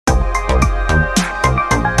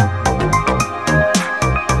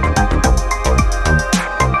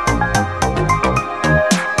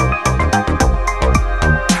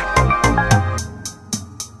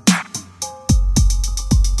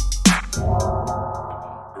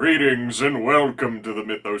Greetings and welcome to the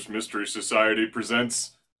Mythos Mystery Society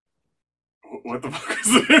presents. What the fuck is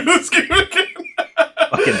the name of this game again?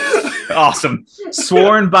 Fucking awesome.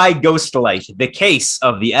 Sworn by Ghostlight, the case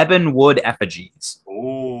of the Ebon Wood Effigies.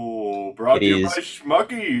 Oh, brought to you by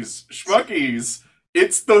Schmuckies.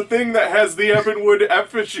 It's the thing that has the Ebon Wood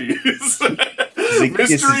Effigies.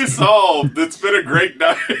 Mystery solved. It's been a great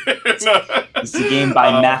night. This is a game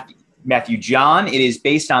by Matthew John. It is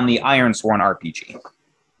based on the Ironsworn RPG.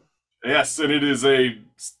 Yes, and it is a,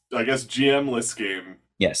 I guess, GM-less game.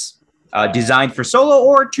 Yes. Designed for solo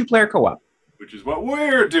or two-player co-op. Which is what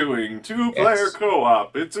we're doing. Two-player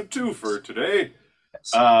co-op. It's a twofer today. Yes.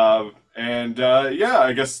 Yeah,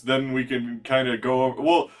 I guess then we can kind of go over...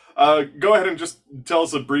 Well, go ahead and just tell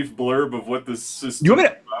us a brief blurb of what this system is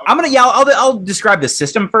about. I'll describe the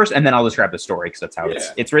system first, and then I'll describe the story, because that's how it's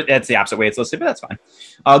the opposite way it's listed, but that's fine.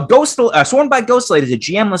 Sworn by Ghostlight is a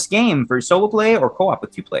GM-less game for solo play or co-op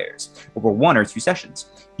with two players over 1 or 2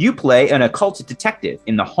 sessions. You play an occult detective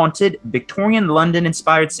in the haunted Victorian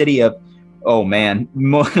London-inspired city of,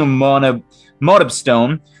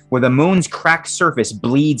 Modubstone, where the moon's cracked surface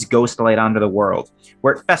bleeds ghostlight onto the world,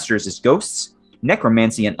 where it festers as ghosts,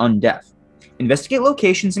 necromancy, and undeath. Investigate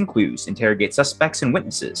locations and clues, interrogate suspects and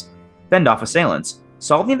witnesses, fend off assailants,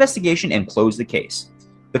 solve the investigation, and close the case.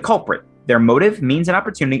 The culprit, their motive, means, and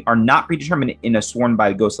opportunity are not predetermined in a Sworn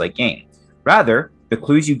by Ghostlight game. Rather, the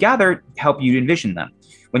clues you gather help you envision them.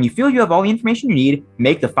 When you feel you have all the information you need,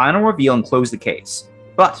 make the final reveal and close the case.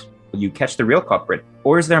 But will you catch the real culprit,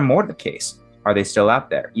 or is there more to the case? Are they still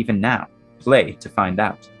out there, even now? Play to find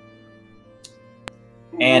out.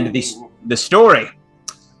 And the story.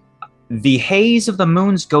 The haze of the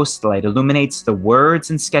moon's ghostlight illuminates the words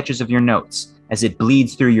and sketches of your notes as it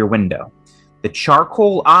bleeds through your window. The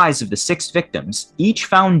charcoal eyes of the 6 victims, each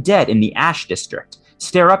found dead in the Ash District,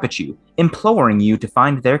 stare up at you, imploring you to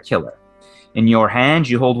find their killer. In your hand,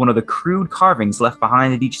 you hold one of the crude carvings left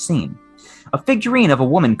behind at each scene. A figurine of a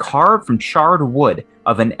woman carved from charred wood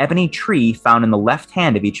of an ebony tree found in the left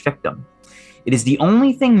hand of each victim. It is the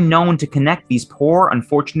only thing known to connect these poor,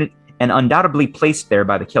 unfortunate, and undoubtedly placed there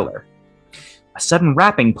by the killer. A sudden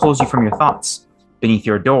rapping pulls you from your thoughts. Beneath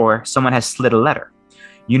your door, someone has slid a letter.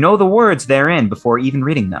 You know the words therein before even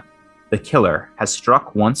reading them. The killer has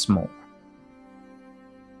struck once more.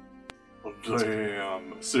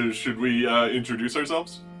 Damn. So should we introduce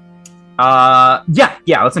ourselves? Yeah,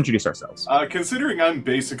 let's introduce ourselves. Considering I'm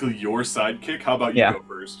basically your sidekick, how about you go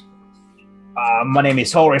first? My name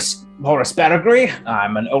is Horace Battergree.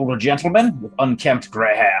 I'm an older gentleman with unkempt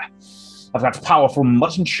gray hair. I've got powerful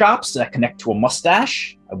mutton chops that connect to a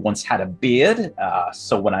mustache. I once had a beard,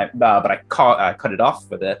 but I cut it off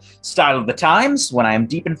for the style of the times. When I am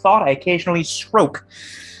deep in thought, I occasionally stroke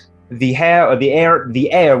the hair or the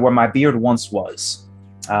air where my beard once was.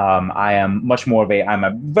 I'm a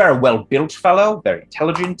very well-built fellow, very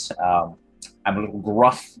intelligent. I'm a little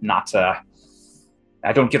gruff,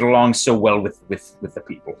 I don't get along so well with the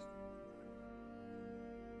people.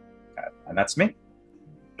 And that's me.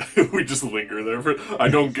 We just linger there I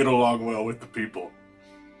don't get along well with the people.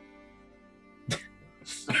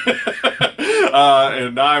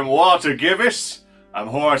 And I'm Walter Gibbish. I'm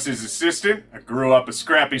Horace's assistant. I grew up a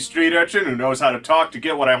scrappy street urchin who knows how to talk to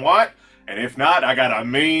get what I want. And if not, I got a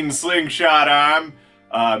mean slingshot arm.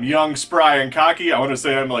 I'm young, spry, and cocky. I want to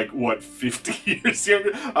say I'm 50 years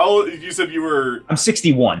younger? You said you were... I'm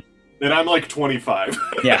 61. And I'm 25.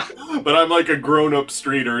 Yeah. But I'm a grown-up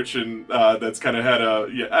street urchin that's kind of had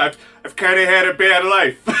I've kind of had a bad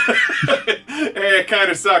life. It kind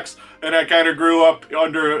of sucks. And I kind of grew up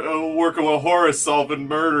under working with Horace solving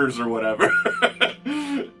murders or whatever.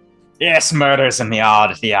 Yes, murders and the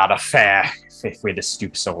odd affair, if we're to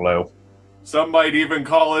stoop so low. Some might even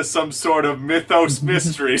call us some sort of Mythos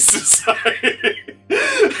Mystery Society.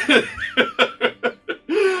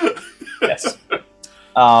 Yes.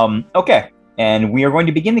 Okay, and we are going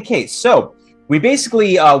to begin the case. So, we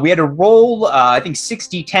basically, we had to roll, I think,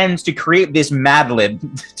 60 10s to create this Mad Lib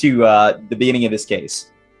to the beginning of this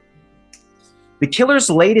case. The killer's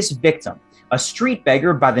latest victim, a street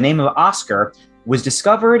beggar by the name of Oscar, was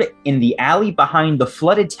discovered in the alley behind the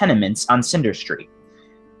flooded tenements on Cinder Street.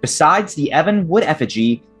 Besides the Ebon Wood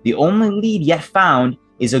effigy, the only lead yet found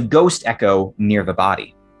is a ghost echo near the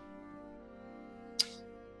body.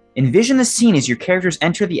 Envision the scene as your characters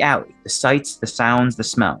enter the alley, the sights, the sounds, the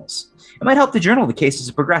smells. It might help to journal the case as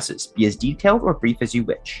it progresses, be as detailed or brief as you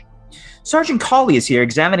wish. Sergeant Colley is here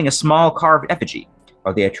examining a small carved effigy.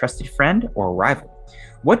 Are they a trusted friend or a rival?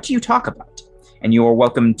 What do you talk about? And you are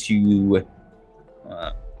welcome to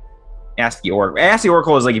ask the Oracle. Ask the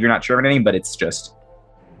Oracle is if you're not sure of anything, but it's just...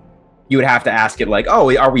 you would have to ask it like,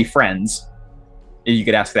 oh, are we friends? You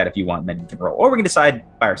could ask that if you want, and then you can roll. Or we can decide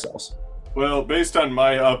by ourselves. Well, based on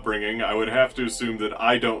my upbringing, I would have to assume that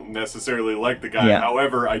I don't necessarily like the guy. Yeah.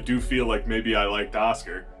 However, I do feel like maybe I liked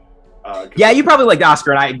Oscar. Yeah, you probably liked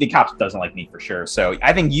Oscar, and the cop doesn't like me for sure. So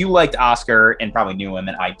I think you liked Oscar and probably knew him,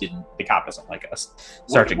 and I didn't. The cop doesn't like us.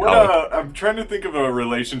 Sergeant Cully. I'm trying to think of a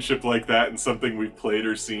relationship like that in something we've played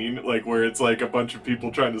or seen, like where it's like a bunch of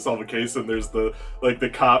people trying to solve a case, and there's the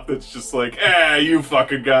cop that's just like, you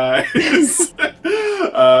fucking guys.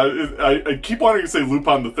 I keep wanting to say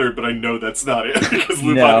Lupin the Third, but I know that's not it because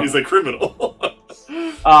Lupin is a criminal.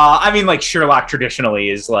 I mean, like Sherlock traditionally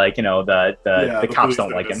is like, the cops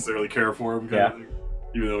don't like him. Necessarily care for him,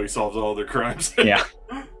 even though he solves all their crimes. Yeah.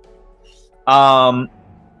 All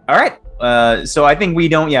right. So I think we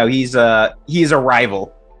don't. Yeah, he's a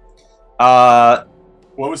rival. What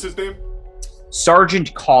was his name?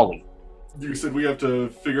 Sergeant Colley. You said we have to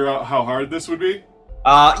figure out how hard this would be.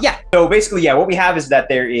 Yeah. So basically, what we have is that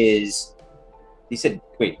there is. He said,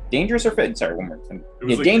 "Wait, dangerous or sorry, one more time.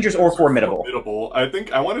 Yeah, like dangerous or formidable." Formidable.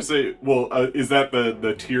 I want to say. Well, is that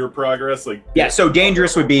the tier progress? Like. Yeah. So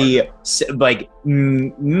dangerous would be like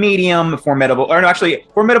medium, formidable, or no, actually,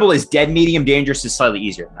 formidable is dead medium. Dangerous is slightly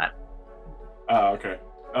easier than that. Okay.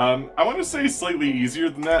 I want to say slightly easier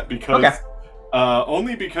than that because.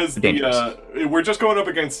 Only because we're just going up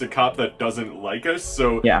against a cop that doesn't like us.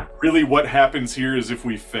 So really, what happens here is if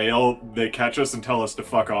we fail, they catch us and tell us to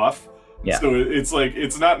fuck off. Yeah. So it's like,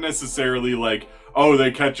 it's not necessarily like, oh,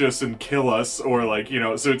 they catch us and kill us, or like,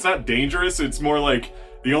 so it's not dangerous. It's more like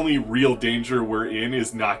the only real danger we're in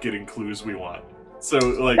is not getting clues we want. So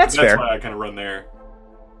like, that's why I kind of run there.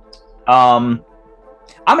 I'm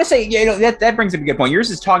gonna say, that brings up a good point.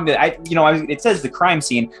 Yours is talking to, it says the crime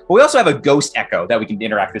scene, but we also have a ghost echo that we can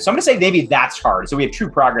interact with. So I'm gonna say maybe that's hard. So we have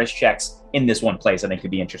true progress checks in this one place. I think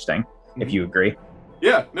could be interesting if you agree.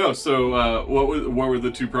 Yeah, no. So, what were the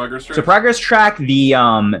two progress tracks? So progress track, they're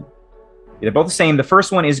both the same. The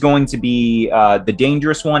first one is going to be the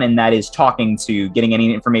dangerous one, and that is getting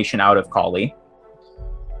any information out of Colley.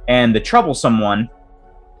 And the troublesome one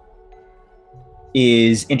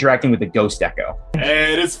is interacting with the ghost echo.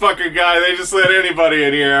 Hey, this fucking guy, they just let anybody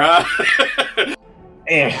in here, huh?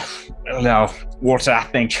 No, what I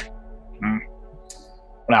think.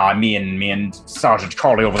 Now, me and Sergeant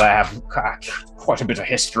Colley over there have quite a bit of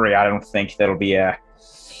history. I don't think that'll be a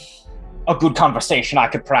good conversation. I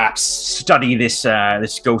could perhaps study this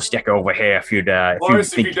ghost echo over here if you'd.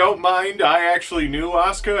 Boris, if you don't mind, I actually knew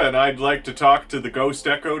Oscar, and I'd like to talk to the ghost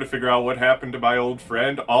echo to figure out what happened to my old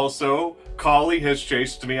friend. Also, Colley has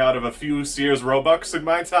chased me out of a few Sears Robux in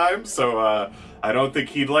my time, so I don't think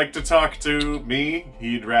he'd like to talk to me.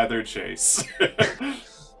 He'd rather chase.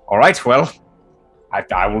 All right, well.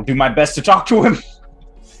 I will do my best to talk to him.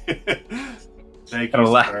 Thank you,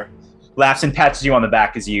 sir. Laughs and pats you on the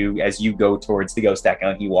back as you go towards the ghost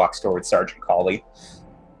echo, and he walks towards Sergeant Colley.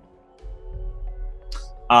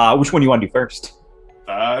 Which one do you want to do first?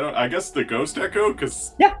 I guess the ghost echo,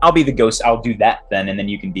 because... Yeah, I'll be the ghost. I'll do that then, and then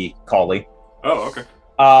you can be Colley. Oh, okay.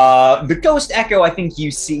 The ghost echo, I think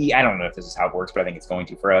you see... I don't know if this is how it works, but I think it's going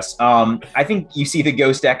to for us. I think you see the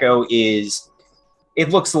ghost echo is... It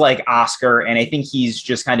looks like Oscar, and I think he's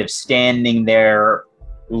just kind of standing there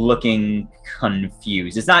looking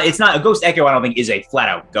confused. It's not a ghost echo, I don't think, is a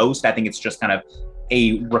flat-out ghost. I think it's just kind of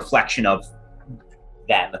a reflection of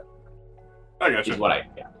them. I gotcha.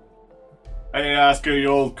 Yeah. Hey, Oscar, you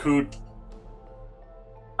old coot.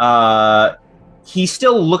 He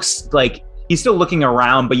still looks like... He's still looking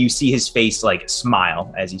around, but you see his face, like,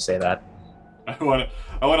 smile as you say that. I want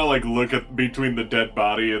to like look at between the dead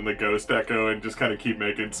body and the ghost echo and just kind of keep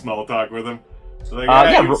making small talk with him. Like,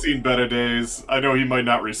 I've seen better days. I know he might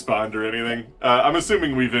not respond or anything. I'm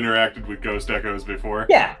assuming we've interacted with ghost echoes before.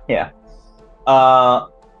 Yeah.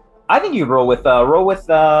 I think you roll with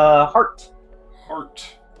heart.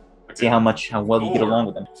 Heart. Okay. See how well you get along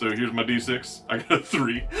with him. So here's my d6. I got a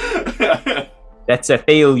 3. That's a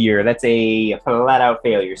failure. That's a flat-out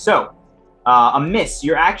failure. So, a miss.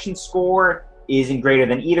 Your action score isn't greater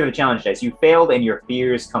than either of the challenge dice. You failed, and your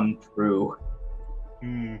fears come true.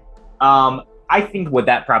 I think what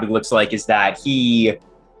that probably looks like is that he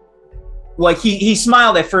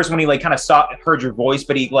smiled at first when he kind of heard your voice,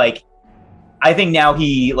 but I think now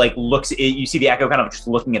he looks. You see the echo kind of just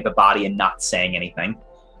looking at the body and not saying anything.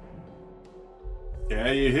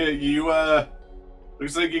 Yeah, you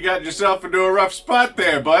looks like you got yourself into a rough spot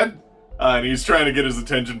there, bud. And he's trying to get his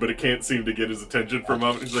attention, but it can't seem to get his attention for a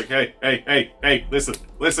moment. He's like, hey, listen.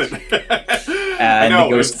 I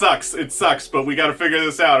know, it sucks, but we gotta figure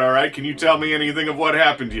this out, alright? Can you tell me anything of what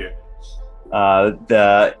happened here?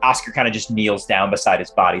 The Oscar kind of just kneels down beside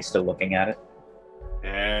his body, still looking at it.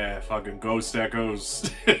 Yeah, fucking ghost echoes.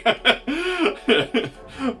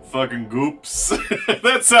 Fucking goops.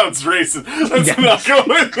 That sounds racist. Let's not go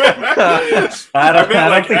with that. I don't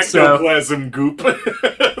think ectoplasm goop.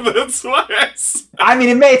 That's why I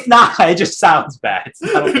mean, it's not. It just sounds bad.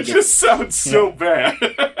 It just sounds so bad.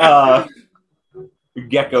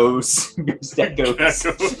 Geckos.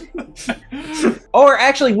 Or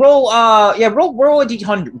actually, roll a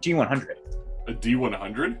D100. A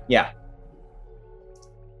D100? Yeah.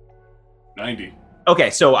 90. Okay,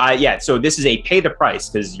 so so this is a pay the price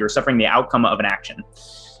because you're suffering the outcome of an action.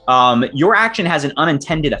 Your action has an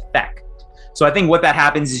unintended effect. So I think what that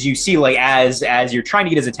happens is you see, like, as you're trying to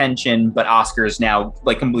get his attention, but Oscar is now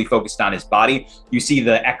like completely focused on his body. You see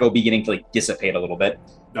the echo beginning to like dissipate a little bit.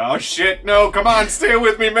 Oh shit! No, come on, stay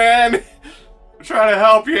with me, man. I'm trying to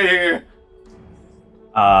help you here.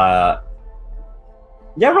 Yeah,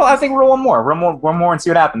 I think roll one more, and see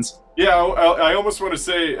what happens. Yeah, I almost want to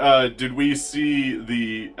say, did we see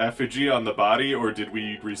the effigy on the body, or did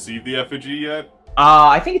we receive the effigy yet?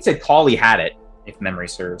 I think it said Cauley had it, if memory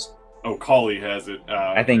serves. Oh, Cauley has it.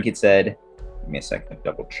 I think it said. Give me a second to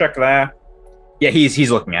double check that. Yeah, he's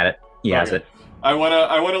looking at it. He has it. I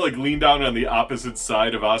wanna like lean down on the opposite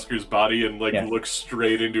side of Oscar's body and like look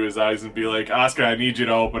straight into his eyes and be like, Oscar, I need you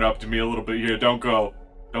to open up to me a little bit here. Don't go.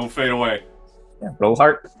 Don't fade away. Yeah, roll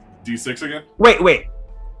heart. D6 again? Wait.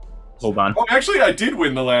 Hold on. Oh, actually, I did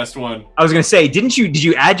win the last one. I was gonna say, did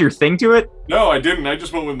you add your thing to it? No, I didn't. I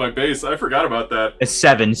just went with my base. I forgot about that. A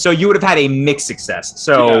 7. So you would have had a mixed success.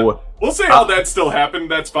 So we'll say all that still happened.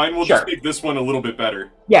 That's fine. We'll sure. just make this one a little bit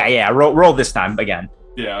better. Yeah. Roll this time again.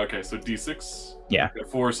 Yeah. Okay. So D6. Yeah.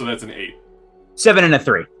 4. So that's an 8. 7 and a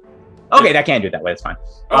 3. Okay, that can't do it that way. That's fine.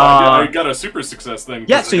 Oh, I got a super success then.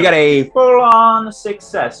 Yeah. So you got a full-on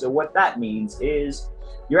success. So what that means is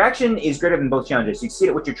your action is greater than both challenges. You see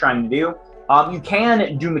what you're trying to do. You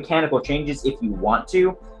can do mechanical changes if you want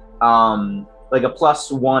to, like a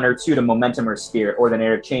 +1 or 2 to momentum or spirit, or the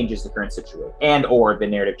narrative changes the current situation, or the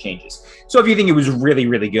narrative changes. So if you think it was really,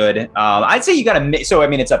 really good, I'd say you got to. So I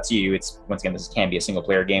mean, it's up to you. It's once again, this can be a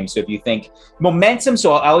single-player game. So if you think momentum,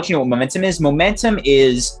 so I'll let you know what momentum is. Momentum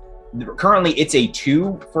is currently it's a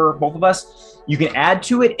 2 for both of us. You can add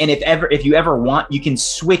to it, and if you ever want, you can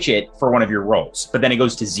switch it for one of your rolls, but then it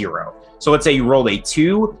goes to 0. So let's say you roll a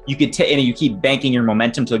 2, you could and you keep banking your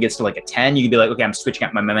momentum till it gets to like a 10. You could be like, okay, I'm switching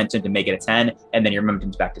out my momentum to make it a 10, and then your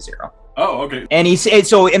momentum's back to 0. Oh, okay. And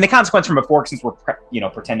so in the consequence from before, since we're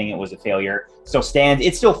pretending it was a failure, still stands.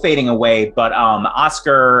 It's still fading away, but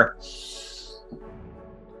Oscar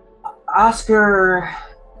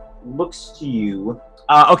looks to you.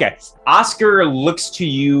 Okay, Oscar looks to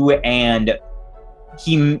you and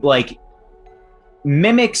he like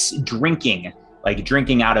mimics drinking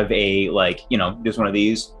out of a there's one of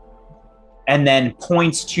these, and then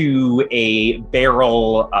points to a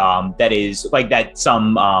barrel that is like that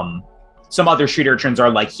some other street urchins are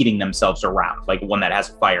like heating themselves around, like one that has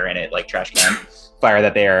a fire in it, like trash can fire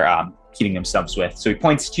that they're heating themselves with. So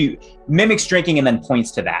he mimics drinking and then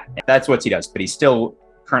points to that. That's what he does, but he's still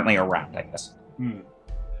currently around, I guess.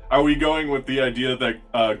 Are we going with the idea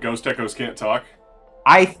that ghost echoes can't talk?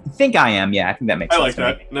 I think I am. Yeah, I think that makes sense. I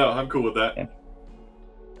like that. No, I'm cool with that.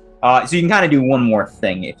 Yeah. So you can kind of do one more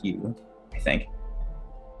thing I think.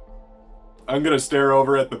 I'm going to stare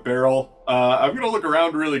over at the barrel. I'm going to look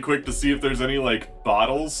around really quick to see if there's any, like,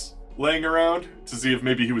 bottles laying around, to see if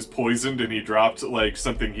maybe he was poisoned and he dropped, like,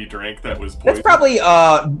 something he drank that was poisoned. That's probably,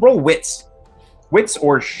 roll wits. Wits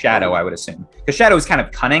or shadow, I would assume. Because shadow is kind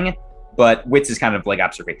of cunning, but wits is kind of like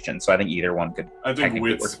observation, so I think either one could. I think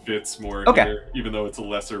wits fits more here, even though it's a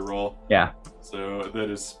lesser roll. Yeah. So that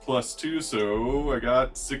is +2, so I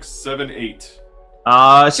got 6, 7, 8.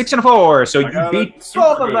 6 and a 4, so you beat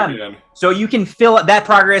both of them. Again. So you can fill that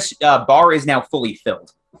progress bar is now fully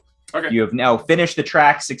filled. Okay. You have now finished the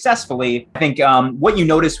track successfully. I think what you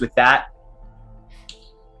notice with that,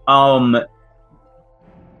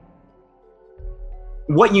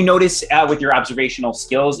 what you notice with your observational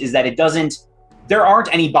skills is that there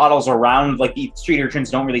aren't any bottles around. Like, the street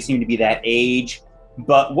urchins don't really seem to be that age,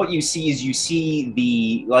 but what you see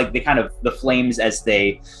the kind of the flames as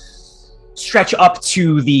they stretch up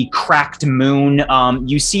to the cracked moon.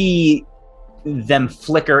 You see them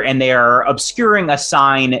flicker, and they are obscuring a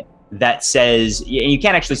sign that says, you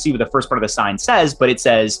can't actually see what the first part of the sign says, but it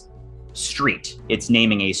says street. It's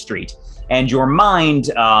naming a street, and your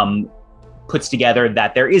mind puts together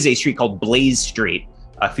that there is a street called Blaze Street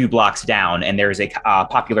a few blocks down, and there's a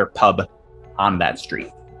popular pub on that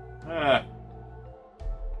street.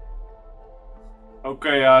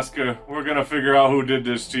 Okay, Oscar, we're gonna figure out who did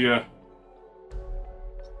this to you.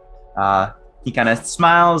 He kind of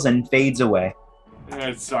smiles and fades away. Yeah,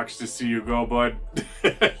 it sucks to see you go, bud.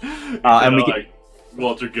 And we like,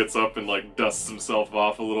 Walter gets up and like dusts himself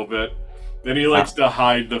off a little bit. Then he likes to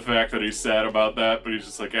hide the fact that he's sad about that, but he's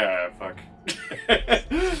just like, fuck.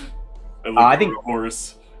 I think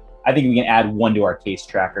Horace. I think we can add 1 to our case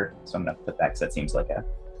tracker, so I'm gonna put that because that seems like a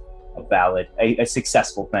valid, a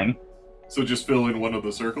successful thing. So just fill in one of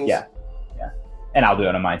the circles. Yeah, and I'll do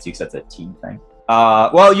it on mine too because that's a team thing.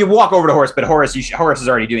 Well, you walk over to Horace, but Horace is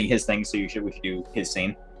already doing his thing, so we should do his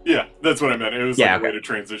scene. Yeah, that's what I meant. It was like a way to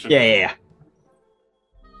transition. Yeah.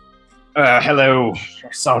 Hello,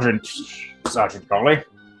 Sergeant Coley.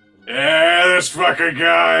 Yeah, this fucking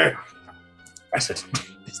guy. That's it.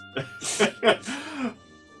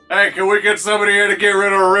 Hey, can we get somebody here to get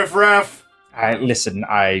rid of riffraff? Listen,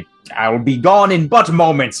 I'll be gone in but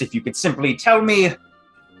moments. If you could simply tell me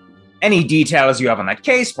any details you have on that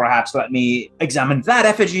case, perhaps let me examine that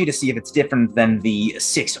effigy to see if it's different than the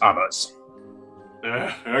 6 others.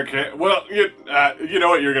 Okay. Well, you know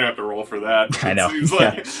what? You're gonna have to roll for that. I know. Seems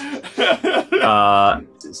like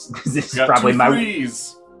this is probably my.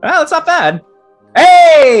 threes. Well, that's not bad.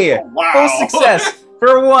 Hey! Oh, wow. Full success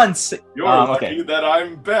for once. You're lucky that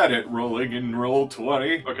I'm bad at rolling in roll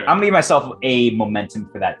 20. Okay. I'm gonna give myself a momentum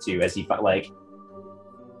for that too, as he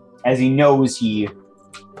knows he.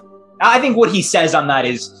 I think what he says on that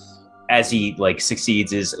is, as he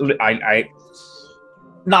succeeds, is I.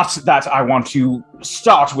 Not that I want to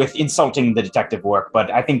start with insulting the detective work,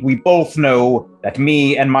 but I think we both know that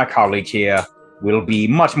me and my colleague here will be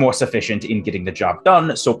much more sufficient in getting the job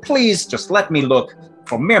done, so please just let me look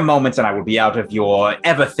for mere moments and I will be out of your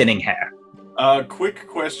ever-thinning hair. Quick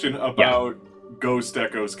question about ghost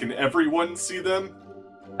echoes. Can everyone see them?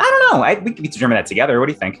 I don't know. We can determine that together. What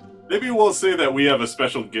do you think? Maybe we'll say that we have a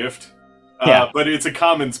special gift. But it's a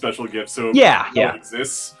common special gift, so it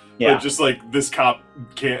exists. Yeah. But just this cop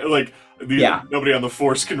can't, nobody on the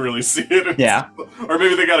force can really see it. Yeah. Or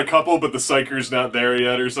maybe they got a couple, but the psycher's not there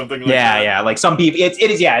yet or something like that. Yeah. Like some people, it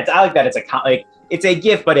is, I like that. It's a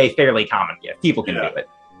gift, but a fairly common gift. People can do it.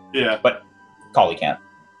 Yeah. But Collie can't.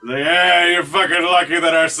 You're fucking lucky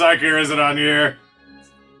that our psycher isn't on here.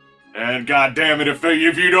 And god damn it, if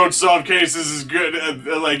you don't solve cases as good,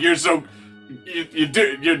 you're so,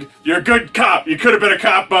 you're a good cop. You could have been a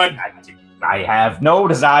cop, bud. I have no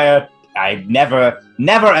desire. I never,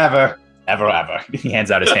 ever. He hands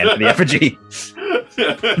out his hand for the effigy.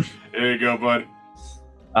 There you go, bud.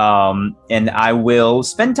 And I will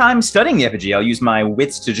spend time studying the effigy. I'll use my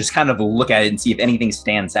wits to just kind of look at it and see if anything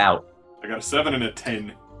stands out. I got a 7 and a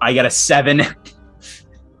 10. I got a 7.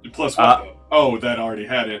 Plus what? That already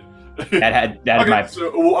had it. that had my.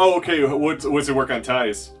 So, okay. What's it work on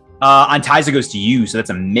ties? On ties, it goes to you, so that's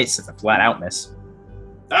a miss. It's a flat out miss.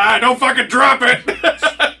 Don't fucking drop it!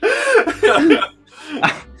 You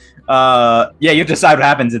have to decide what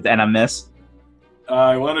happens at the end of miss.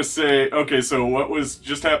 I want to say, okay, so what was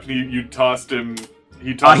just happening? You tossed him.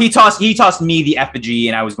 He tossed me the effigy,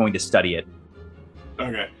 and I was going to study it.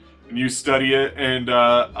 Okay, and you study it, and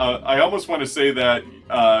I almost want to say that,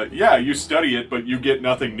 you study it, but you get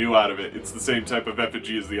nothing new out of it. It's the same type of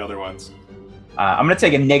effigy as the other ones. I'm gonna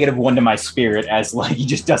take a -1 to my spirit, as he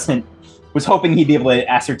just doesn't. Was hoping he'd be able to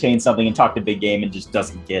ascertain something and talk to big game, and just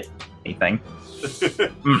doesn't get anything.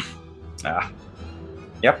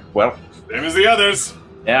 Yep. Well. Same as the others.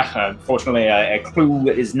 Yeah. Unfortunately, a clue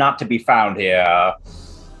is not to be found here.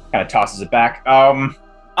 Kind of tosses it back.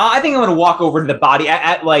 I think I'm gonna walk over to the body.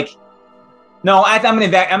 I'm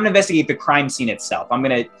gonna investigate the crime scene itself. I'm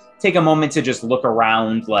gonna take a moment to just look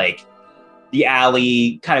around, the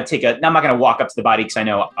alley, kind of I'm not going to walk up to the body because I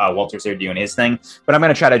know Walter's there doing his thing, but I'm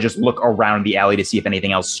going to try to just look around the alley to see if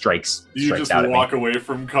anything else strikes just out walk away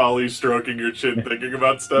from Collie stroking your chin thinking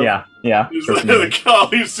about stuff? Yeah. The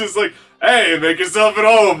Collie's just like, hey, make yourself at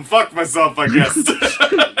home. Fuck myself, I guess.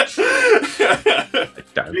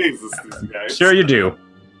 Jesus, these guys. Sure you do.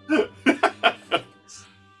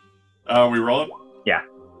 We rolling? Yeah.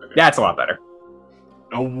 Okay. That's a lot better.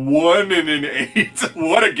 A 1 and an 8.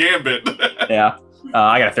 What a gambit. Yeah.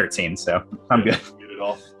 I got a 13, so I'm good. Get it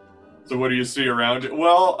all. So what do you see around it?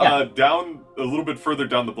 Well, down a little bit further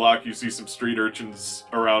down the block, you see some street urchins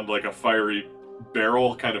around a fiery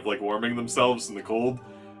barrel, kind of warming themselves in the cold.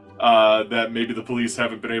 That maybe the police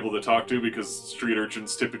haven't been able to talk to because street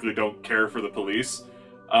urchins typically don't care for the police.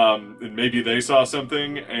 And maybe they saw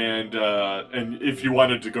something, and if you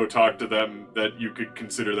wanted to go talk to them, that you could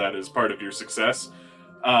consider that as part of your success.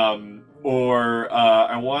 I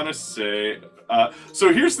want to say,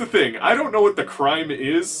 so here's the thing. I don't know what the crime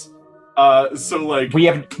is, So like we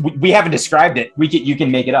haven't described it. You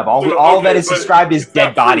can make it up. All okay, that is described is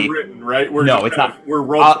dead body. Written, right? We're no, it's not. We're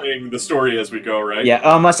role playing the story as we go, right? Yeah.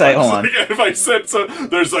 Unless I hold on. Like, if I said so,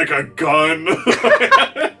 there's like a gun.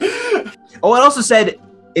 Oh, it also said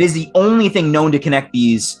it is the only thing known to connect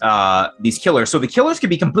these killers. So the killers could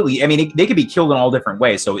be completely. I mean, they could be killed in all different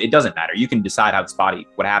ways. So it doesn't matter. You can decide how this body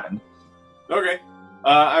what happened. Okay.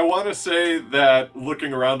 I want to say that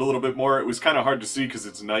looking around a little bit more, it was kind of hard to see because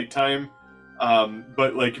it's nighttime.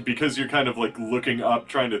 But like because you're kind of like looking up,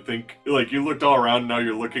 trying to think. Like you looked all around, now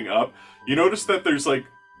you're looking up. You notice that there's like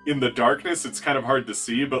in the darkness, it's kind of hard to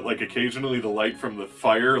see, but like occasionally the light from the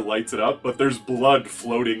fire lights it up. But there's blood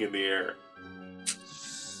floating in the air.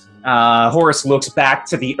 Horace looks back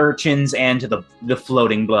to the urchins and to the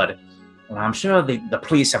floating blood. Well, I'm sure the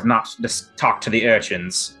police have not talked to the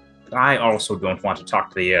urchins. I also don't want to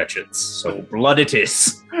talk to the urchins, so blood it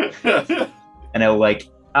is. And he'll like,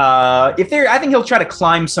 I think he'll try to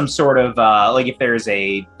climb some sort of like if there's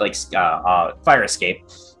a fire escape,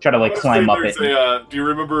 try to like climb up it. Do you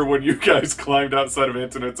remember when you guys climbed outside of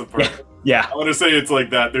Antonette's apartment? Yeah. I want to say it's like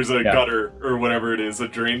that. There's a gutter or whatever it is, a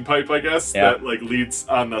drain pipe, I guess, that like leads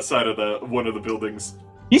on the side of one of the buildings.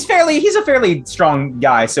 He's a fairly strong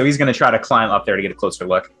guy, so he's gonna try to climb up there to get a closer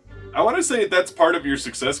look. I want to say that's part of your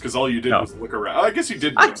success because all you did was look around. I guess you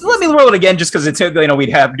did. Let me roll it again, just because it's we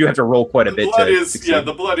do have to roll quite a bit.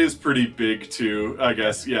 The blood is pretty big too. I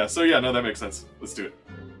guess So no, that makes sense. Let's do it.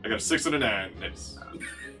 I got a 6 and a 9. Nice.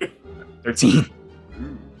 13.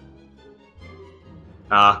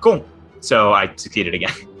 Cool. So I succeeded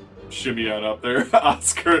again. Shimmy on up there,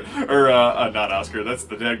 Oscar, or not Oscar. That's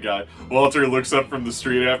the dead guy. Walter looks up from the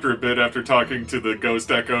street after a bit after talking to the ghost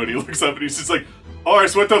echo, and he looks up and he's just like,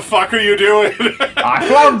 Horace, what the fuck are you doing?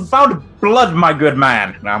 I found blood, my good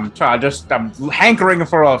man. I'm hankering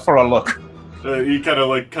for a look. He kind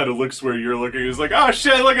of looks where you're looking. He's like, oh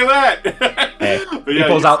shit, look at that. He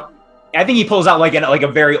pulls out. I think he pulls out like a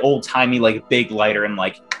very old timey like big lighter and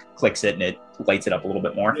like clicks it and it lights it up a little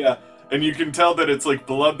bit more. Yeah, and you can tell that it's like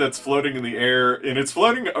blood that's floating in the air, and it's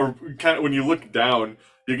floating kind of when you look down.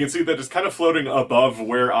 You can see that it's kind of floating above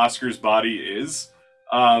where Oscar's body is.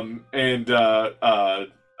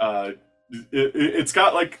 It's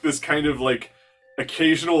got like this kind of like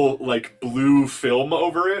occasional like blue film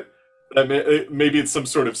over it. Maybe it's some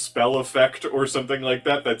sort of spell effect or something like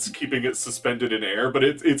that that's keeping it suspended in air. But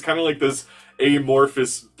it's kind of like this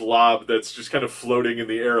amorphous blob that's just kind of floating in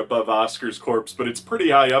the air above Oscar's corpse. But it's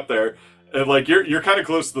pretty high up there, and like you're kind of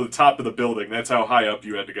close to the top of the building. That's how high up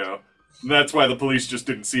you had to go. And that's why the police just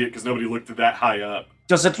didn't see it because nobody looked that high up.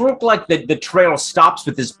 Does it look like the trail stops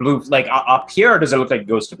with this blue, like up here, or does it look like it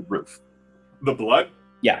goes to the roof? The blood?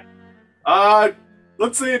 Yeah.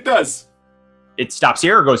 Let's say it does. It stops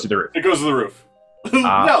here or goes to the roof? It goes to the roof.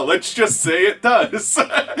 No, let's just say it does.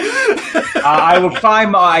 I will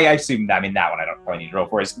climb. I assume. I mean, that one I don't probably need to roll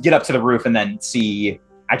for. Is get up to the roof and then see.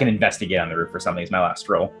 I can investigate on the roof or something. Is my last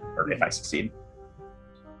roll, or if I succeed.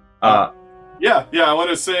 Yeah. I want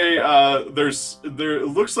to say it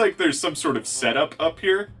looks like there's some sort of setup up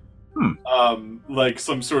here. Like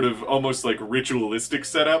some sort of almost like ritualistic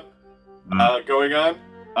setup going on.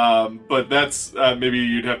 But that's maybe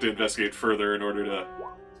you'd have to investigate further in order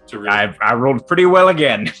to really... I rolled pretty well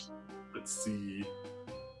again. Let's see.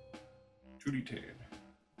 2d10.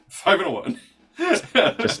 5 and a 1.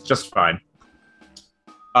 just fine.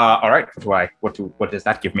 All right. What does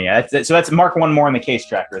that give me? So that's mark 1 more in the case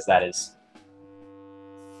tracker, as that is.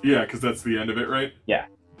 Yeah, because that's the end of it, right? Yeah.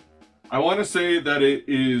 I want to say that it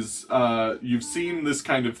is, you've seen this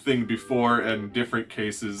kind of thing before in different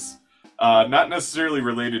cases. Not necessarily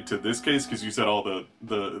related to this case, because you said all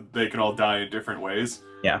they can all die in different ways.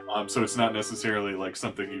 Yeah. So it's not necessarily like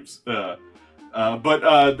something you've, but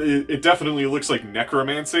it definitely looks like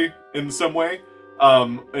necromancy in some way.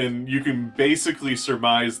 And you can basically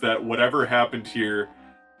surmise that whatever happened here,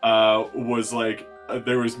 was like,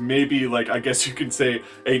 there was maybe, like, I guess you can say,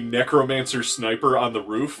 a necromancer sniper on the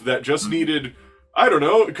roof that just needed, I don't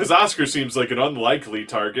know, because Oscar seems like an unlikely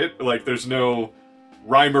target. Like, there's no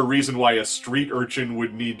rhyme or reason why a street urchin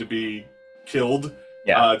would need to be killed.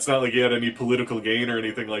 Yeah. It's not like he had any political gain or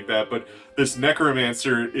anything like that, but this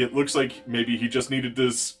necromancer, it looks like maybe he just needed to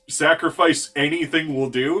sacrifice anything will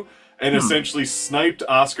do, and essentially sniped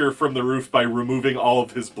Oscar from the roof by removing all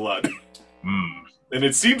of his blood. And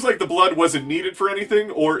it seems like the blood wasn't needed for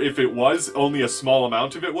anything, or if it was, only a small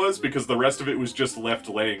amount of it was, because the rest of it was just left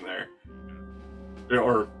laying there.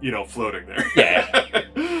 Or, floating there.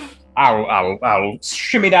 Yeah. I'll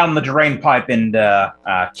shimmy down the drain pipe and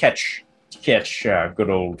catch good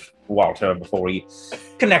old Walter before he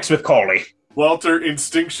connects with Corley. Walter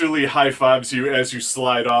instinctually high-fives you as you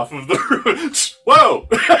slide off of the roof. Whoa!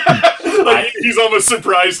 Like, he's almost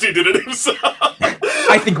surprised he did it himself.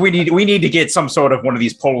 I think we need to get some sort of one of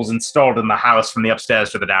these poles installed in the house from the upstairs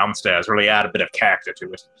to the downstairs. Really add a bit of character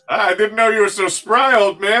to it. I didn't know you were so spry,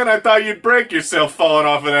 old man. I thought you'd break yourself falling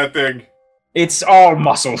off of that thing. It's all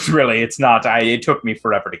muscles, really. It's not. It took me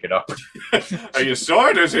forever to get up. Are you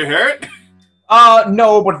sore? Does it hurt?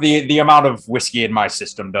 No, but the amount of whiskey in my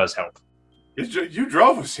system does help. You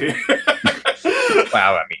drove us here.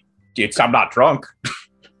 Well, I mean, I'm not drunk.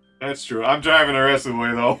 That's true. I'm driving the rest of the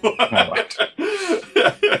way, though.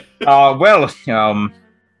 All right.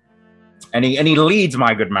 Any leads,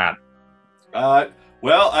 my good man?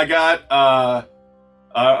 Well, I got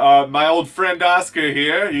my old friend Oscar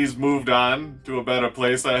here. He's moved on to a better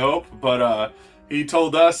place, I hope. But he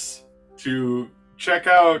told us to check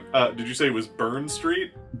out. Did you say it was Burn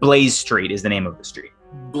Street? Blaze Street is the name of the street.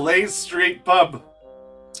 Blaze Street Pub.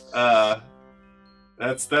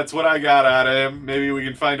 That's what I got out of him. Maybe we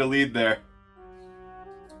can find a lead there.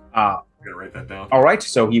 I'm gonna write that down. All right.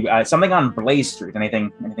 So he something on Blaze Street.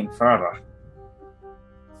 Anything further?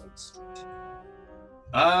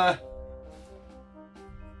 I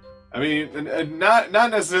mean, not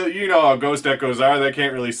necessarily. You know how ghost echoes are. They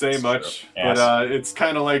can't really say much. Yes. But it's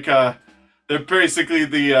kind of like they're basically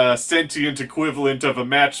the sentient equivalent of a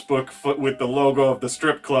matchbook with the logo of the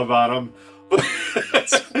strip club on them.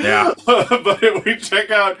 Yeah. But if we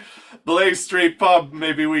check out Blaze Street Pub,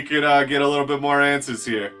 maybe we could get a little bit more answers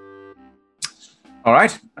here. All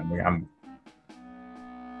right. I'm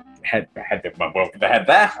head there. I did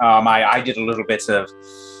a little bit of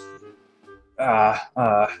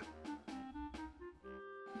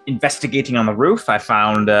investigating on the roof. I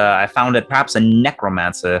found that perhaps a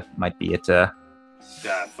necromancer might be at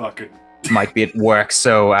might be at work.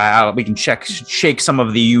 So we can shake down some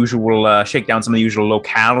of the usual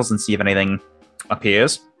locales and see if anything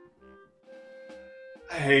appears.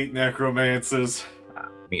 I hate necromancers.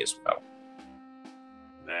 Me as well.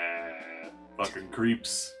 Nah, fucking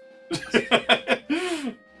creeps.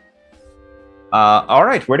 All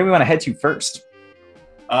right, where do we want to head to first?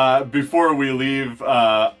 Before we leave,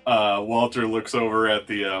 Walter looks over at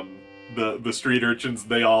the street urchins.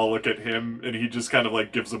 They all look at him, and he just kind of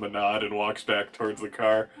like gives them a nod and walks back towards the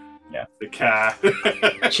car. Yeah. The car.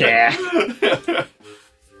 Yeah.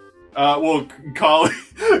 Well,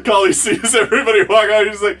 Collie sees everybody walk out.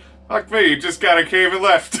 He's like, "Fuck me! You just got a cave and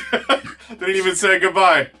left. Didn't even say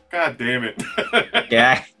goodbye. God damn it."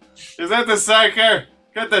 Yeah. Is that the psyker?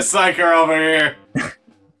 Get the psyker over here.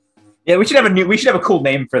 Yeah, we should have a cool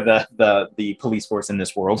name for the police force in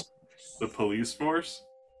this world. The police force?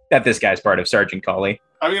 That this guy's part of, Sergeant Colley.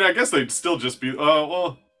 I mean, I guess they'd still just be.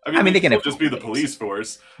 I mean, they can just be the police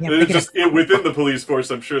force. Yeah, within the police force,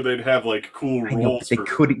 I'm sure they'd have like cool roles. They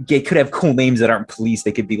could have cool names that aren't police.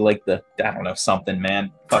 They could be like I don't know, something,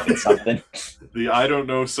 man, fucking something. The I don't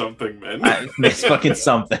know something, man. It's fucking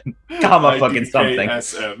something, comma fucking something.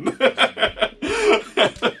 IDKSM.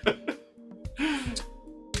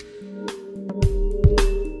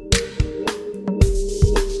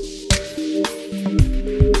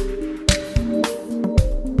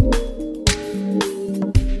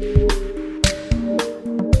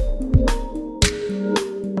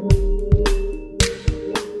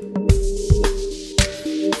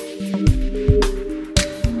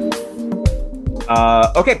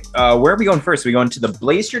 Okay, where are we going first? Are we going to the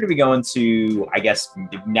Blaze Street, or are we going to, I guess,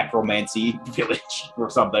 Necromancy Village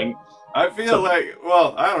or something? I feel I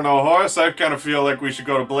don't know, Horace. I kind of feel like we should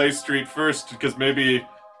go to Blaze Street first, because maybe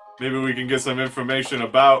we can get some information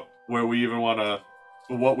about where we even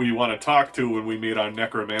what we want to talk to when we meet our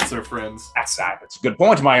necromancer friends. That's a good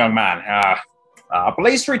point, my young man.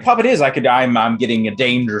 Blaze Street pub it is. I'm getting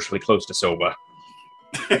dangerously close to sober.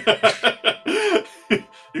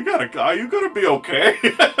 Are you gonna be okay?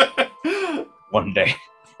 One day.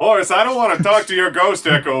 Horace, I don't want to talk to your ghost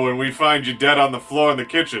echo when we find you dead on the floor in the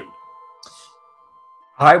kitchen.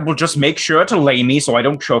 I will just make sure to lay me so I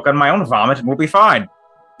don't choke on my own vomit, and we'll be fine.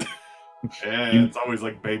 Yeah, it's always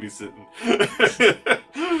like babysitting.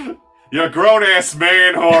 You're a grown-ass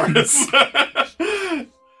man, Horace.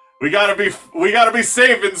 We gotta be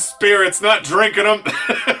saving spirits, not drinking them.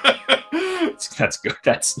 That's good.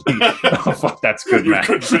 Oh fuck, that's good, man.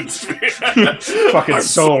 You convinced me. Fucking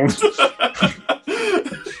sold.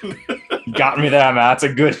 Got me there, man. That's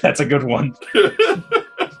a good one.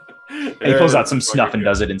 And he pulls out some snuff and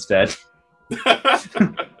does it instead. Yeah,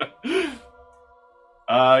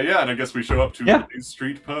 and I guess we show up to the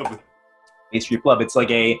Street Pub. Main Street Pub. It's like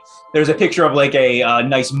there's a picture of like a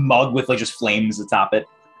nice mug with like just flames atop it.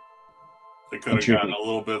 They could have gotten a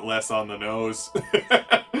little bit less on the nose.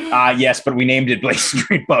 Yes, but we named it Blaze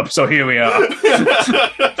Street Pub, so here we are.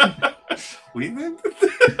 We named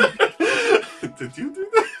it? Did you do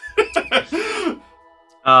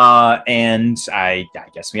that? And I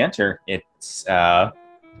guess we enter. It's filled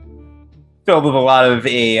with a lot of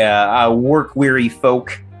work-weary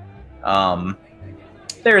folk.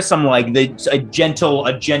 There's some a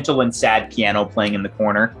gentle and sad piano playing in the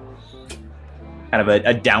corner. Kind of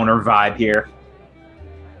a downer vibe here.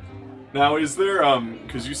 Now, is there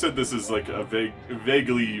because you said this is like a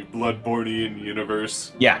vaguely Bloodborne-ian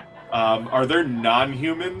universe. Yeah. Are there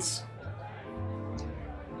non-humans?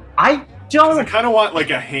 I don't. I kind of want like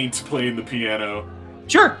a Haint playing the piano.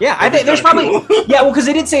 Sure. Yeah, I think there's probably cool. Yeah. Well, because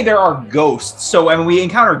they did say there are ghosts, so I mean we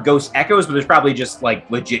encounter ghost echoes, but there's probably just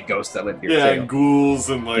like legit ghosts that live here. Yeah, too. And ghouls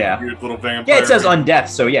and like weird little vampires. Yeah, it says undeath,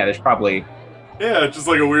 so yeah, there's probably. Yeah, just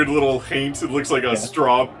like a weird little Haint. It looks like a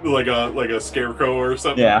straw, like a scarecrow or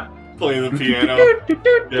something. Yeah. Playing the piano.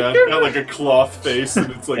 Yeah, got like a cloth face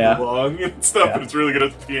and it's like long and stuff, and it's really good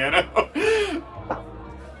at the piano.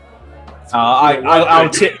 I'll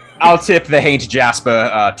tip the Haint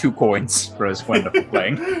Jasper 2 coins for his wonderful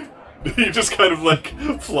playing. He just kind of like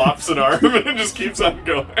flops an arm and just keeps on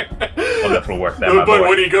going. Wonderful work there, my But boy.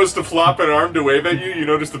 when he goes to flop an arm to wave at you, you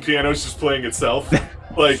notice the piano's just playing itself.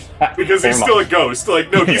 Like, because he's still a ghost.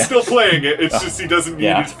 Like, no, he's still playing it. It's just he doesn't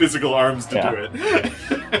need his physical arms to do it.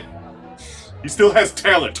 He still has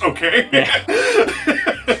talent, okay?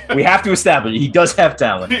 We have to establish he does have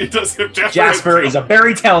talent. He does have Jasper is a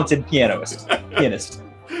very talented pianist.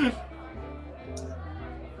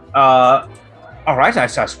 All right, I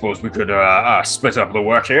suppose we could split up the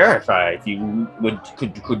work here. If you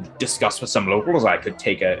could discuss with some locals, I could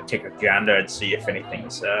take a gander and see if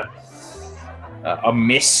anything's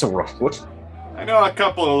amiss or afoot. I know a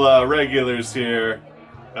couple regulars here,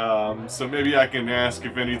 so maybe I can ask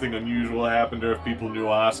if anything unusual happened or if people knew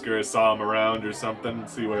Oscar or saw him around or something, and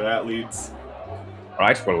see where that leads. All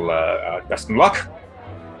right, well, best of luck.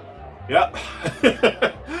 Yeah.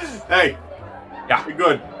 Hey. Yeah. Be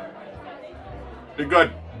good. Be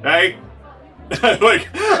good. Hey.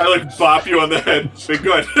 I bop you on the head. Be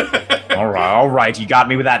good. All right. You got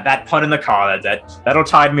me with that pun in the car. That'll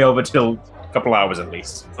tide me over till a couple hours at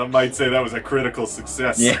least. Some might say that was a critical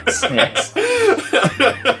success. Yes.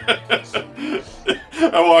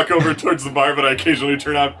 I walk over towards the bar, but I occasionally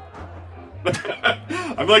turn on.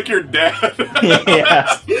 I'm like your dad.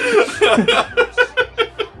 Yeah.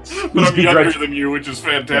 But I'm younger than you, which is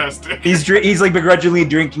fantastic. He's like begrudgingly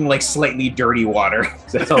drinking like slightly dirty water.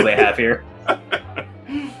 That's all they have here.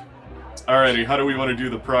 Alrighty, how do we want to do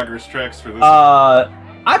the progress tracks for this? I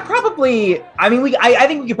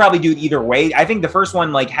think we could probably do it either way. I think the first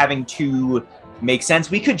one, like having to make sense.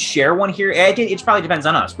 We could share one here. It probably depends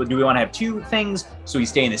on us. But do we want to have 2 things so we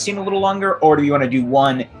stay in the scene a little longer, or do we want to do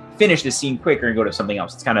one, finish the scene quicker, and go to something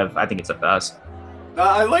else? It's kind of, I think it's up to us.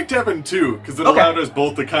 I liked having 2, because it allowed us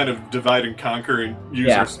both to kind of divide and conquer and use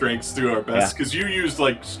our strengths to our best. Because you used,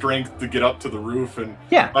 like, strength to get up to the roof, and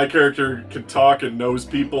my character can talk and knows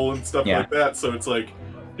people and stuff like that, so it's like,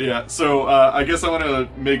 so I guess I want to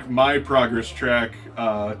make my progress track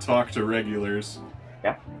talk to regulars.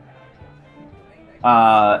 Yeah.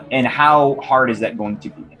 And how hard is that going to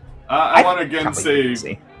be? I want to again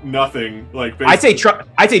say nothing. Like I'd say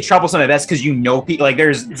troublesome at best, because you know people. Like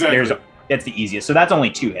there's that's the easiest. So that's only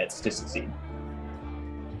 2 hits to succeed.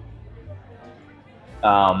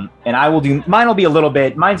 And I will do mine. Will be a little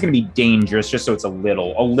bit. Mine's going to be dangerous, just so it's a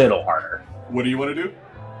little harder. What do you want to do?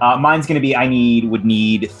 Mine's going to be would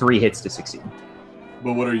need 3 hits to succeed.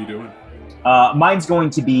 But what are you doing? Mine's going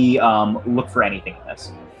to be look for anything in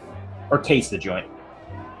this, or taste the joint.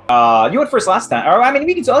 You went first last time. Or I mean,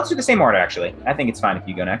 let's do the same order. Actually, I think it's fine if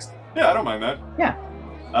you go next. Yeah, I don't mind that. Yeah.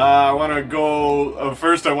 I want to go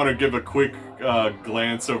first. I want to give a quick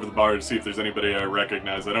glance over the bar to see if there's anybody I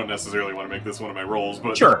recognize. I don't necessarily want to make this one of my roles,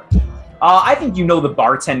 but sure. I think you know the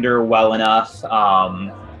bartender well enough.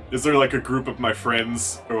 Is there like a group of my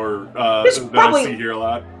friends or that I see here a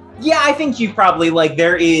lot? Yeah, I think you probably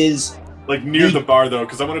there is. Like near the bar though,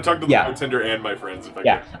 because I want to talk to the bartender and my friends if I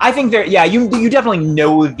can. I think there. Yeah, you definitely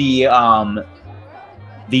know the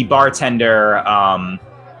bartender.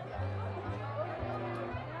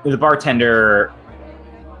 The bartender.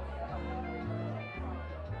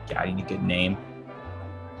 God, I need a good name.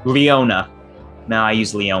 Leona. No, I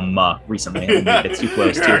used Leoma recently. It's too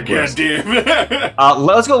close. Too close.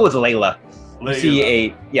 Let's go with Layla.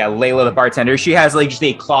 See Layla, the bartender. She has just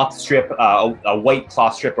a cloth strip, a white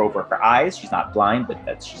cloth strip over her eyes. She's not blind, but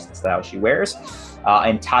that's how she wears,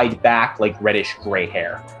 and tied back reddish gray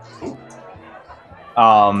hair.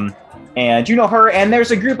 And you know her, and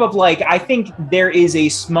there's a group of, like, I think there is a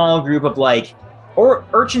small group of, like, or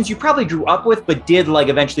urchins you probably grew up with, but did, like,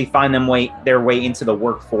 eventually find their way into the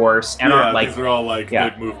workforce. And aren't, like, they're all, like,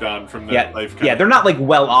 they've moved on from that life. Yeah, they're not, like,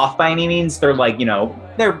 well off by any means. They're, like, you know,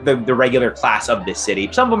 they're the regular class of this city.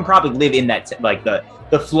 Some of them probably live in that, like, the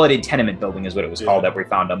flooded tenement building is what it was called that we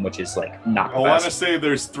found them, which is, like, not the best. I want to say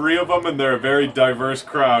there's 3 of them, and they're a very diverse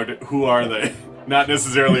crowd. Who are they? Not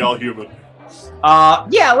necessarily all human.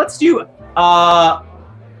 Yeah, let's do,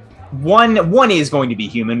 one is going to be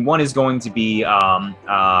human. One is going to be,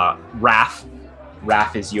 Raph.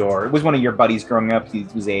 Raph was one of your buddies growing up. He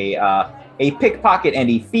was a pickpocket and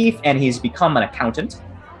a thief, and he's become an accountant.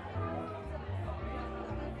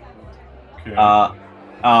 Okay.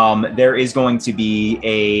 There is going to be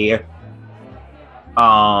a,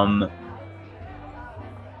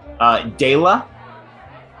 Dela.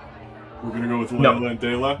 We're gonna go with Layla and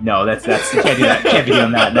Dela. No, that's you can't do that. Can't be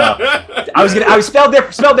doing that. No, I was spelled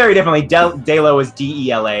very differently. Dela was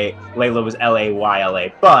D-E-L-A. Layla was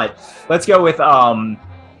L-A-Y-L-A. But let's go with Daskin.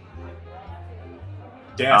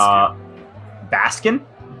 Baskin.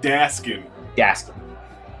 Daskin.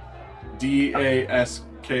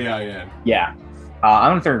 D-A-S-K-I-N. Yeah.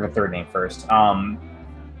 I'm gonna think of a third name first.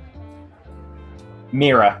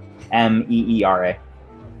 Mira. M-E-E-R-A.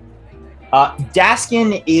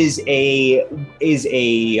 Daskin is a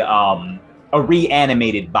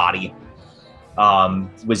reanimated body.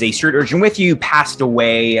 Was a street urchin with you, passed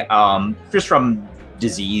away just from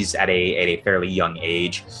disease at a fairly young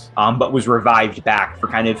age, but was revived back for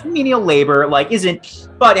kind of menial labor. Like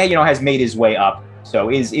but you know, has made his way up. So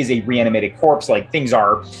is a reanimated corpse. Like things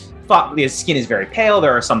are, his skin is very pale.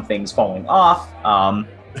 There are some things falling off, but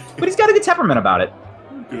he's got a good temperament about it.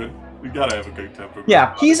 Good. We gotta have a good temperament.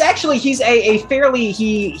 Yeah, he's a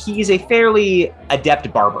fairly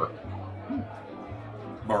adept barber.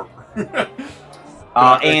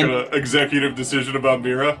 And an executive decision about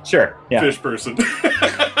Mira. Sure. Yeah. Fish person.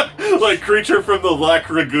 Like creature from the Lac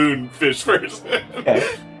Lagoon. Fish person. Okay.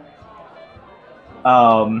 Okay.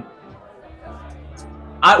 All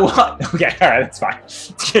right, that's fine.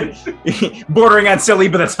 Bordering on silly,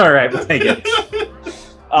 but that's all right. We'll take it.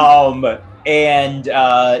 And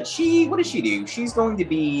she, what does she do? She's going to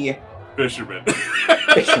be fisherman.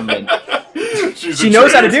 She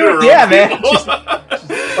knows how to do it. Yeah, man. She's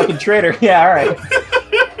fucking traitor. Yeah, all right.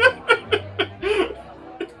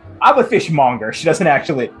 I'm a fishmonger. She doesn't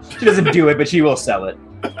do it, but she will sell it.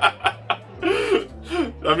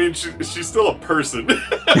 I mean, she's still a person.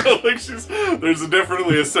 Like there's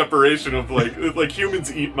definitely a separation of like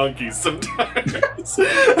humans eat monkeys sometimes.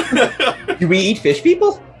 Do we eat fish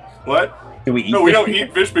people? What? Do we eat? No, we don't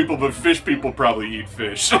eat fish people, but fish people probably eat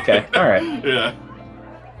fish. Okay, all right. Yeah.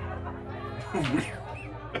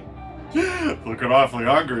 Looking awfully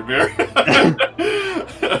hungry, Mary.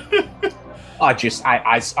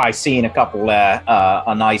 I seen a couple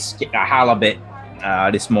a nice halibut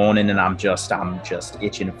this morning, and I'm just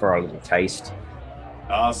itching for a little taste.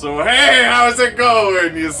 So hey, how's it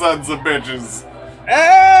going, you sons of bitches?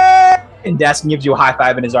 Hey! And Daskin gives you a high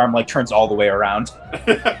five, and his arm like turns all the way around.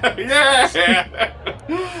 Yeah.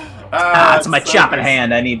 It's my chopping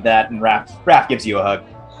hand. I need that. And Raph gives you a hug.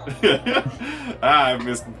 I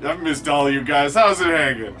missed all you guys. How's it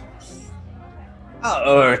hanging?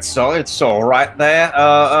 Oh, it's all right there.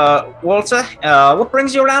 Walter, what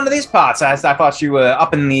brings you around to these parts? I thought you were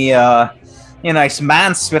up in the nice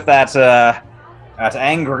manse with that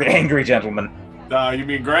angry gentleman. You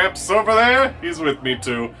mean Gramps over there? He's with me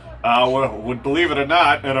too. Would believe it or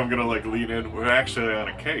not, and I'm gonna like lean in. We're actually on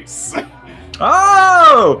a case.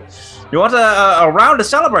 Oh, you want a round to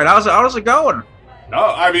celebrate? How's it going?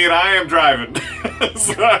 Oh, I mean, I am driving.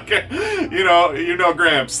 So you know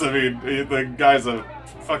Gramps. I mean, the guy's a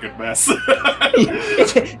fucking mess.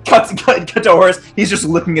 cut to horse. He's just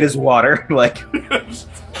looking at his water, like.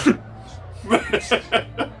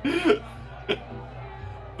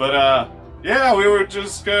 But yeah, we were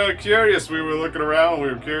just curious. We were looking around. We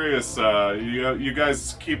were curious. You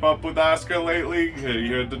guys keep up with Oscar lately?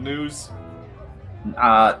 You heard the news?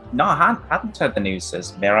 No, I haven't heard the news,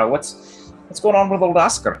 says Mira. What's going on with old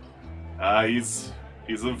Oscar? He's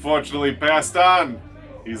unfortunately passed on.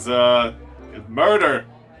 He's murder,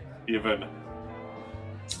 even.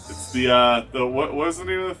 It's the what was the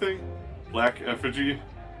name of the thing? Black Effigy?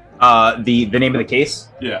 The name of the case?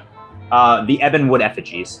 Yeah. The Ebonwood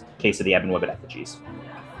Effigies. Case of the Ebonwood Effigies.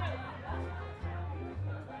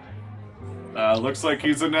 Looks like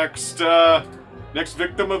he's the next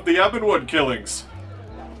victim of the Ebonwood killings.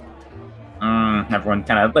 Everyone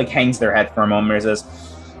kind of like hangs their head for a moment and says,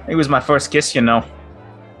 "It was my first kiss, you know."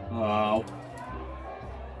 Oh.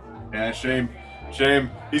 Yeah, shame.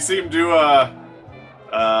 He seemed to have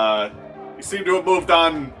moved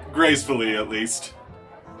on gracefully, at least.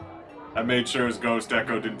 I made sure his ghost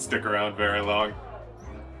echo didn't stick around very long.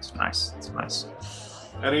 It's nice. It's nice.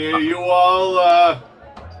 Any of you all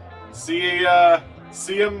see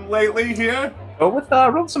him lately here? Go with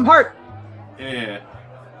roll some heart. Yeah.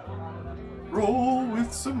 Roll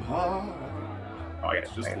with some heart. Oh, I got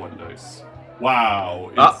It's just one dice. Wow.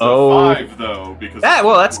 It's Uh-oh. a 5 though, because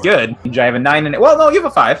Well, that's good. I have a 9 and well, no, you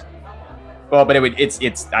have a 5. Well, but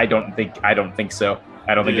it's. I don't think so.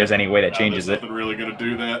 I don't think there's any way that changes it. Nothing really gonna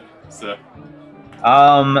do that. So.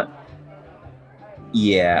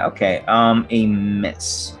 Yeah. Okay. A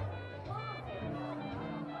miss.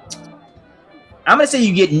 I'm gonna say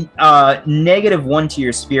you get -1 to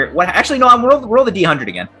your spirit. What? Actually, no. I'm roll the D100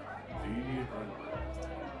 again.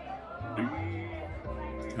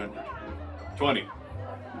 D100. 20.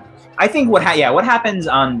 I think what happens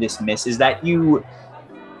on this miss is that you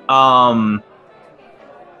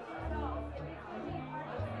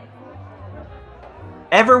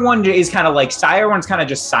everyone is kind of like everyone's kind of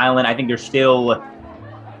just silent. I think they're still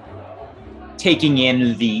taking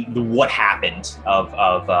in the what happened of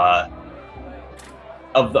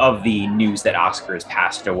the news that Oscar has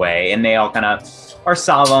passed away, and they all kind of are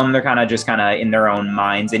solemn. They're kind of in their own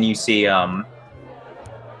minds, and you see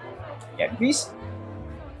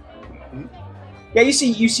you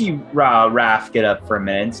see Raph get up for a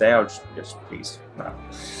minute and say, "Oh, just please,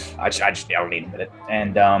 I don't need a minute."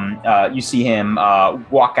 And you see him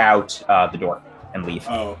walk out the door and leave.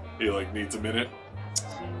 Oh, he needs a minute.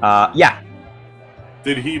 Yeah.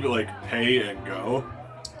 Did he pay and go?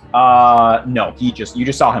 No. You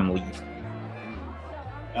just saw him leave.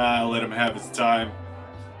 Let him have his time.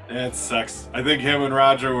 That sucks. I think him and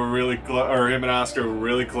Roger were really close, or him and Oscar were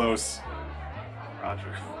really close.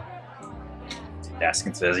 Roger. Desk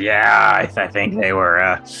and says, "Yeah, I think they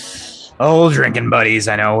were old drinking buddies.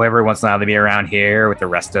 I know every once in a while they'd be around here with the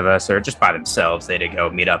rest of us, or just by themselves. They'd go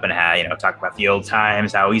meet up and talk about the old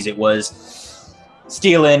times, how easy it was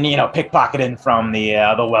stealing, pickpocketing from the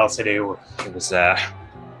well-to-do. It was,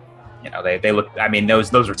 they looked. I mean,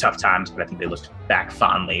 those were tough times, but I think they looked back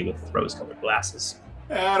fondly with rose-colored glasses."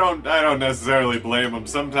 I don't necessarily blame them.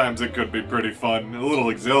 Sometimes it could be pretty fun, a little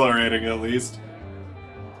exhilarating at least.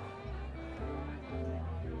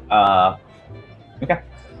 Okay.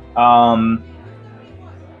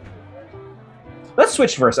 Let's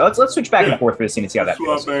switch first. Let's switch back and forth for the scene and see how that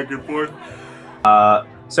goes. Swap back and forth.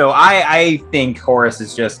 So I think Horace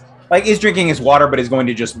is just is drinking his water, but is going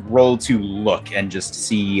to just roll to look and just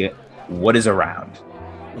see what is around.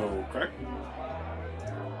 Okay.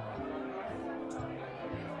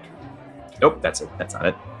 Nope, that's it. That's not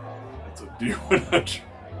it. That's a D100.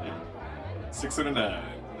 6 and a 9.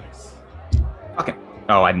 Nice. Okay.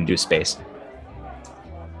 Oh, I didn't do space.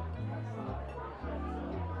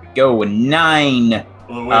 Go 9.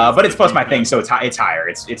 Well, but it's plus my thing, so it's higher.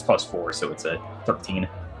 It's +4, so it's a 13.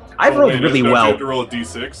 I've rolled really well. You have to roll a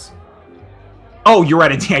D6. Oh, you're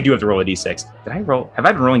right. I do have to roll a D6. Did I roll? Have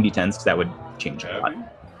I been rolling D10s? Because that would change a lot.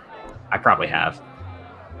 I probably have.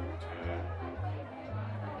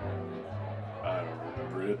 I don't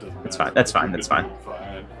remember. It doesn't That's matter. fine. That's fine. That's fine.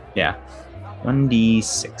 Yeah.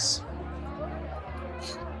 1d6.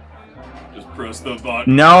 Just press the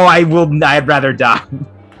button. No, I will. I'd rather die.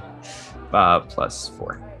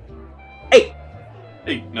 +4. 8.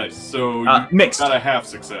 8. Nice. So you mixed. got a half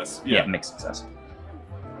success. Yeah, mixed success.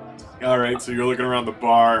 All right. So you're looking around the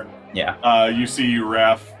bar. Yeah. You see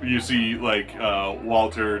Raph. You see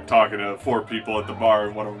Walter talking to 4 people at the bar,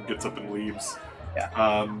 and one of them gets up and leaves.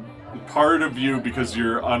 Yeah. Part of you, because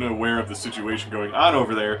you're unaware of the situation going on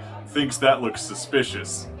over there, thinks that looks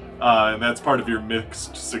suspicious. And that's part of your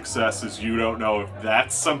mixed success, is you don't know if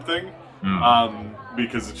that's something.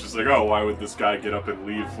 Because it's just oh, why would this guy get up and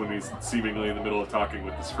leave when he's seemingly in the middle of talking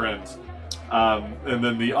with his friends? And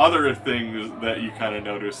then the other thing that you kind of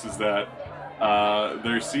notice is that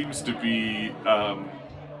there seems to be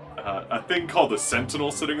a thing called a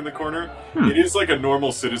sentinel sitting in the corner. It is a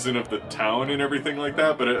normal citizen of the town and everything like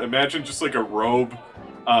that, but imagine just a robe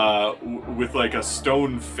with a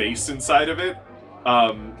stone face inside of it.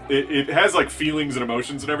 It has feelings and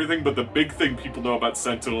emotions and everything, but the big thing people know about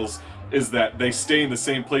sentinels is that they stay in the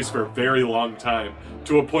same place for a very long time,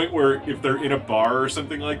 to a point where if they're in a bar or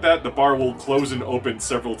something like that, the bar will close and open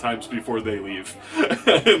several times before they leave.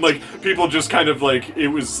 And people just kind of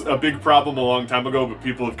it was a big problem a long time ago, but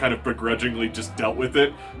people have kind of begrudgingly just dealt with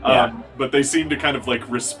it. Yeah. But they seem to kind of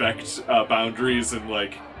respect boundaries and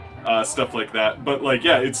stuff like that. But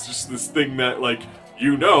it's just this thing that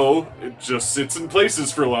it just sits in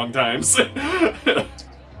places for long times.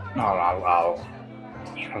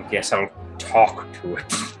 I guess I'll talk to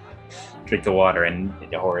it. Drink the water, and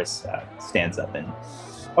Horace stands up and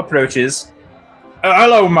approaches.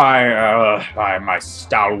 Hello, my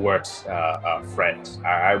stalwart friend.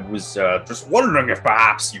 I was just wondering if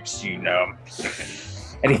perhaps you've seen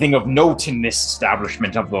anything of note in this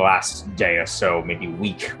establishment of the last day or so, maybe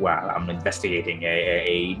week, while I'm investigating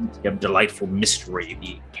a delightful mystery,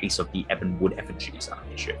 the case of the Ebonwood Effigies on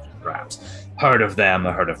the ship. Perhaps heard of them,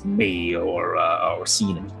 or heard of me, or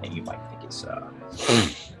seen anything you might think is.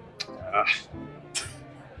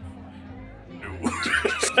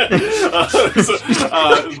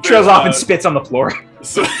 Trails off and spits on the floor.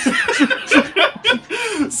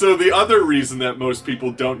 So the other reason that most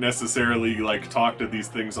people don't necessarily like talk to these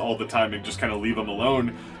things all the time and just kind of leave them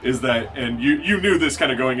alone is that, and you knew this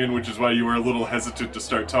kind of going in, which is why you were a little hesitant to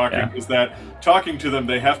start talking, is that talking to them,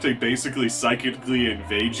 they have to basically psychically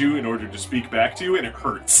invade you in order to speak back to you, and it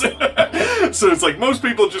hurts. So it's like most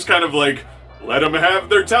people just kind of like let them have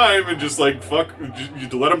their time and just like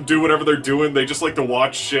just let them do whatever they're doing. They just like to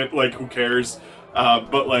watch shit, like who cares?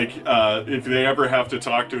 But like if they ever have to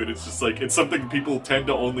talk to it, it's just like it's something people tend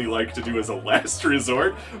to only like to do as a last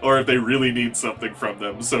resort, or if they really need something from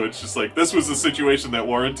them. So it's just like this was a situation that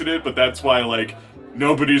warranted it, but that's why like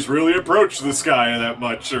nobody's really approached this guy that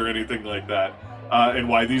much or anything like that. And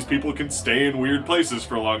why these people can stay in weird places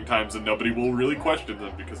for long times and nobody will really question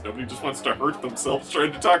them because nobody just wants to hurt themselves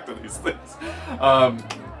trying to talk to these things.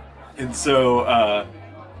 And so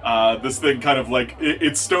this thing kind of like,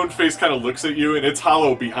 its stone face kind of looks at you and it's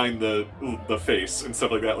hollow behind the face and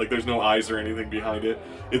stuff like that. Like there's no eyes or anything behind it.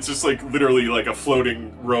 It's just like literally like a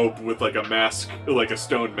floating robe with like a mask, like a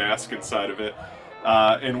stone mask inside of it.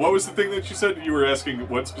 And what was the thing that you said? You were asking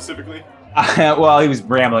what specifically? Well, he was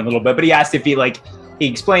rambling a little bit, but he asked if he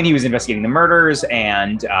explained he was investigating the murders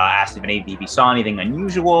and asked if he saw anything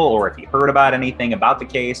unusual or if he heard about anything about the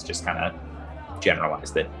case, just kind of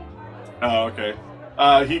generalized it. Oh, okay.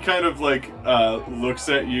 He kind of like looks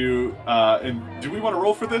at you, and do we want to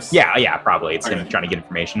roll for this? Yeah, probably. It's him trying to get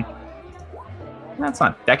information. That's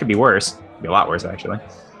not, that could be worse. Could be a lot worse, actually.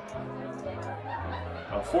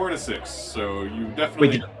 4 and a 6, so you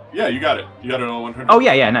definitely... Yeah, you got it. You got it on 100. Oh,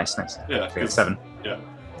 yeah, nice. Yeah. Okay, 7. Yeah.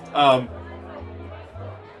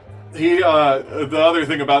 The other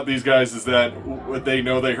thing about these guys is that they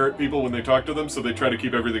know they hurt people when they talk to them, so they try to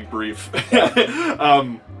keep everything brief.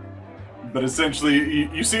 But essentially,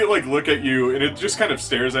 you see it like look at you, and it just kind of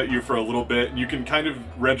stares at you for a little bit, and you can kind of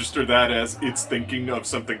register that as it's thinking of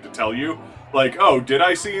something to tell you. Like, oh, did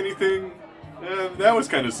I see anything? That was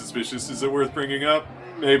kind of suspicious. Is it worth bringing up?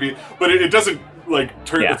 Maybe. But it doesn't like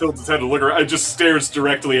tilts its head to look around. It just stares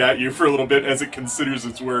directly at you for a little bit as it considers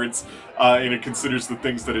its words, and it considers the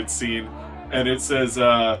things that it's seen. And it says,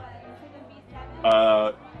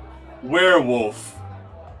 werewolf.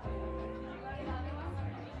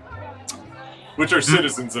 Which are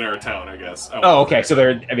citizens in our town, I guess. Oh, okay. So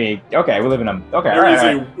they're, we live in them. Okay.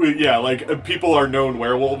 Yeah, like people are known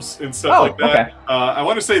werewolves and stuff like that. Okay. I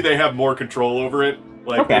want to say they have more control over it.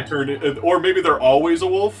 Like they turn it, or maybe they're always a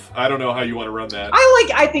wolf. I don't know how you want to run that.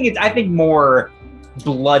 I think more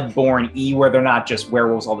Bloodborne-y, where they're not just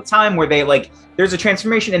werewolves all the time, where they like there's a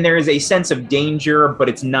transformation and there is a sense of danger, but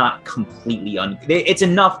it's not completely it's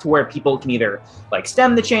enough to where people can either like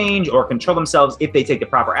stem the change or control themselves if they take the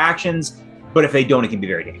proper actions. But if they don't, it can be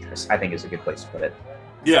very dangerous. I think is a good place to put it.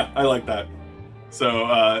 Yeah, I like that. So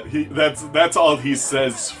that's all he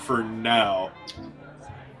says for now.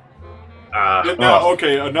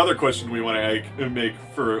 Okay, another question we want to make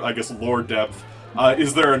for, I guess, lore depth.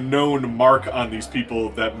 Is there a known mark on these people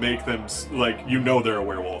that make them, like, they're a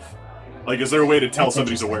werewolf? Like, is there a way to tell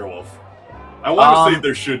somebody's a werewolf? I want to say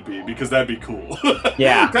there should be, because that'd be cool.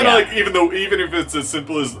 Yeah. Kind of like, even if it's as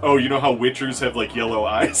simple as, you know how witchers have, like, yellow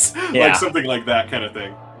eyes? Yeah. Like, something like that kind of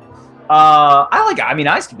thing.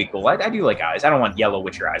 Eyes could be cool. I do like eyes. I don't want yellow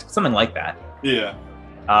witcher eyes, but something like that. Yeah.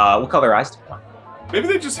 What color eyes do you want? Maybe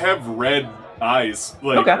they just have red eyes.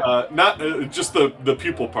 Like, not just the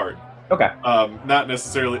pupil part. Okay. Not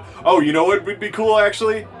necessarily. Oh, you know what would be cool,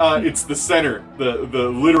 actually? It's the center, the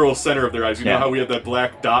literal center of their eyes. You know how we have that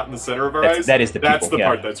black dot in the center of our eyes? That is the pupil. That's the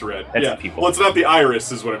part that's red. That's the pupil. Well, it's not the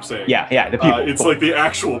iris, is what I'm saying. Yeah, the pupil. It's like the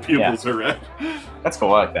actual pupils are red. That's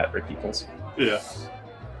cool. I like that for pupils. Yeah.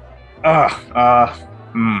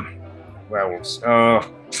 Werewolves.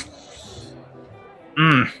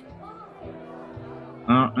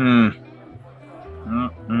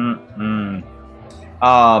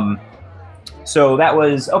 So that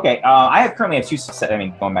was okay. I currently have 2 successes. I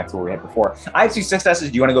mean, going back to what we had before, I have 2 successes.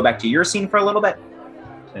 Do you want to go back to your scene for a little bit?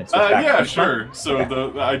 Yeah, sure.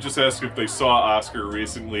 So I just asked if they saw Oscar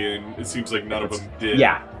recently, and it seems like none of them did.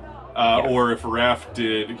 Yeah. Or if Raph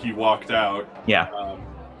did, he walked out. Yeah.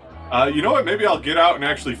 You know what? Maybe I'll get out and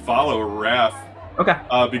actually follow Raph. Okay.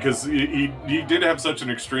 Because he did have such an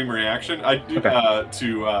extreme reaction. I do Okay.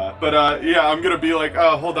 yeah, I'm gonna be like,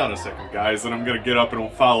 oh, hold on a second, guys, and I'm gonna get up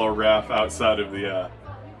and follow Raph outside of the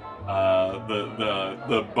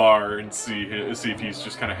bar and see if he's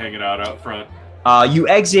just kind of hanging out front. You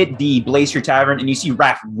exit the Blazer Tavern and you see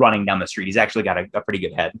Raph running down the street. He's actually got a pretty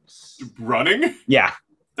good head. Running? Yeah.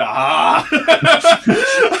 Ah!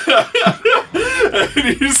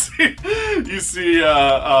 And you see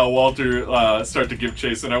Walter start to give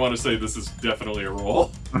chase, and I want to say this is definitely a roll.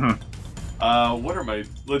 Mm-hmm. What are my?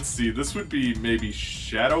 Let's see. This would be maybe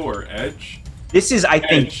Shadow or Edge. This is, I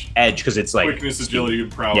think, Edge because it's like quickness, agility,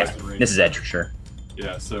 and prowess. Yeah, and range. this is Edge for sure.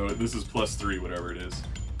 Yeah, so this is +3, whatever it is.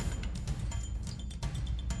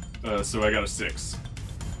 So I got a 6.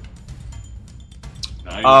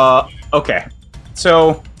 9. Okay.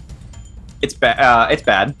 So it's bad. It's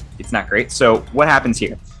bad. It's not great. So what happens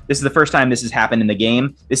here? This is the first time this has happened in the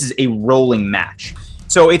game. This is a rolling match.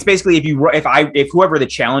 So it's basically if whoever the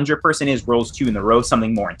challenger person is rolls 2 in a row,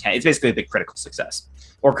 something more intense. It's basically the critical success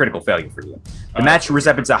or critical failure for you. The match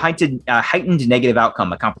represents a heightened negative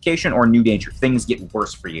outcome, a complication, or new danger. Things get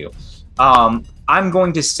worse for you. I'm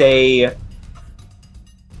going to say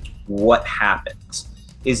what happens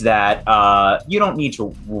is that you don't need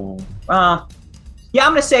to. Yeah,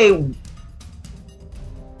 I'm gonna say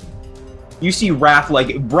you see Raph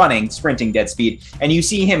like running, sprinting dead speed, and you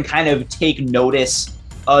see him kind of take notice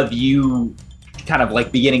of you kind of like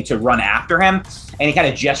beginning to run after him, and he kind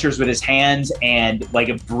of gestures with his hands, and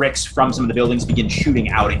like bricks from some of the buildings begin shooting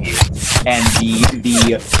out at you, and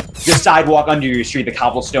the sidewalk under your street, the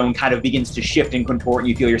cobblestone, kind of begins to shift and contort, and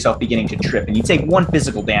you feel yourself beginning to trip, and you take 1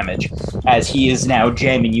 physical damage as he is now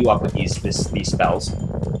jamming you up with these spells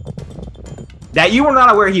that you were not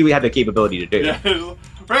aware he had the capability to do. Yeah.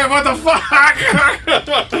 Man, what the fuck?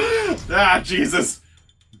 Ah, Jesus.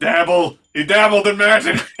 Dabble. He dabbled in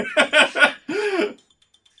magic.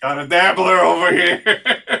 Got a dabbler over here.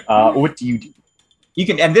 What do? You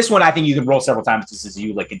can, and this one I think you can roll several times. This is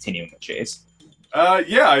you like continuing the chase.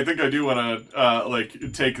 Yeah, I think I do want to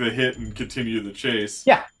like take the hit and continue the chase.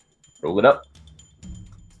 Yeah, roll it up.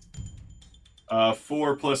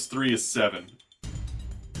 4 + 3 is 7.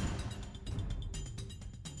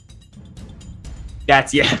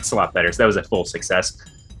 It's a lot better. So that was a full success.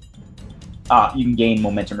 You can gain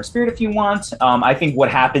momentum or spirit if you want. I think what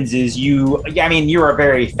happens is you're a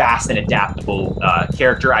very fast and adaptable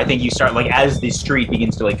character. I think you start like as the street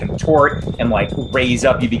begins to like contort and like raise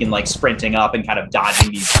up, you begin like sprinting up and kind of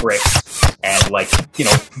dodging these bricks and like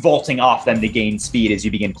vaulting off them to gain speed as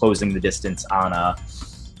you begin closing the distance on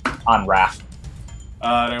Raph.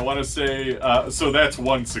 And I want to say, so that's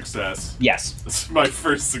 1 success. Yes. This is my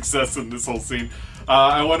first success in this whole scene.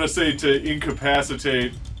 I want to say to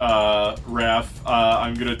incapacitate Raph,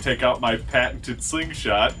 I'm going to take out my patented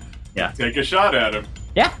slingshot. Yeah. Take a shot at him.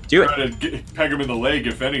 Yeah, do it. Try to peg him in the leg,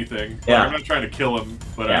 if anything. Yeah. Like, I'm not trying to kill him,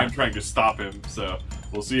 but I am trying to stop him. So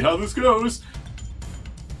we'll see how this goes.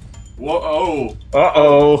 Whoa!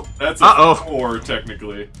 Uh-oh. That's a 4,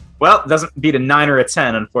 technically. Well, it doesn't beat a 9 or a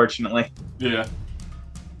 10, unfortunately. Yeah.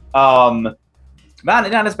 Not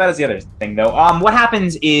as bad as the other thing, though. What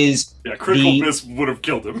happens is... Yeah, critical miss would have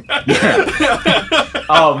killed him.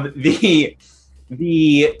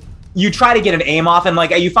 You try to get an aim off, and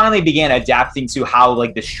like you finally begin adapting to how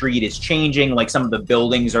like the street is changing. Like some of the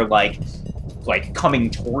buildings are like coming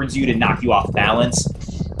towards you to knock you off balance.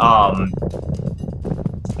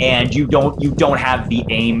 And you don't have the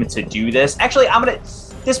aim to do this. Actually,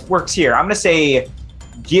 this works here. I'm gonna say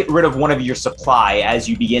get rid of one of your supply as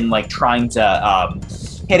you begin like trying to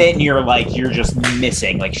hit it, and you're just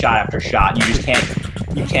missing like shot after shot. You just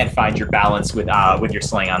can't find your balance with your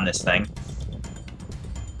sling on this thing.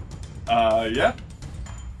 Yeah.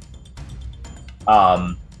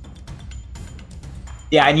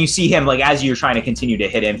 Yeah, and you see him like as you're trying to continue to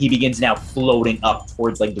hit him, he begins now floating up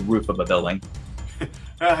towards like the roof of a building.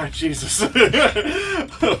 Ah, Jesus. What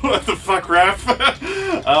the fuck,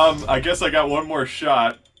 Raph? I guess I got one more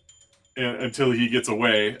shot until he gets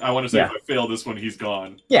away. I want to say if I fail this one, he's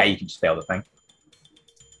gone. Yeah, you can just fail the thing.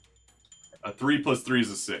 3 + 3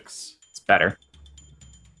 is a 6. It's better.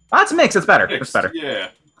 Oh, it's a mix. It's better. It's better. Yeah.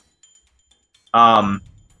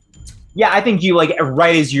 Yeah, I think you like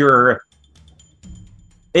right as you're.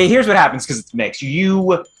 Here's what happens because it's mixed.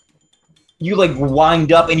 You you like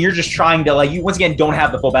wind up and you're just trying to like, you once again don't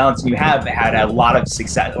have the full balance, and you have had a lot of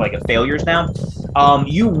success, like failures now.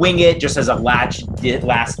 You wing it just as a last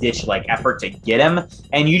ditch like effort to get him,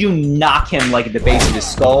 and you do knock him like at the base of his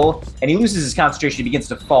skull, and he loses his concentration. He begins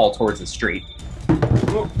to fall towards the street.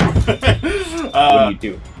 What do you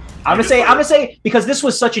do? I'm gonna say because this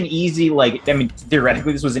was such an easy, like, I mean,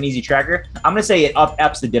 theoretically this was an easy tracker. I'm gonna say it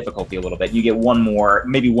ups the difficulty a little bit. You get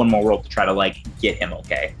maybe one more roll to try to like get him.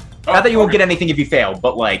 Okay. Not that you won't get anything if you fail,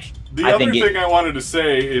 but like the other thing I wanted to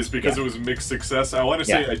say is because it was mixed success. I want to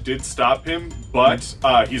say I did stop him, but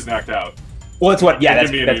he's knocked out. Well, that's what. Yeah,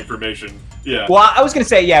 give me any information. Yeah. Well, I was gonna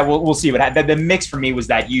say we'll see what happens. The mix for me was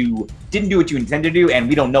that you didn't do what you intended to do, and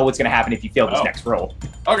we don't know what's gonna happen if you fail this next roll.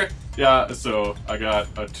 Okay. Yeah. So I got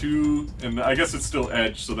a 2, and I guess it's still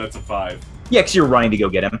edge, so that's a 5. Yeah, because you're running to go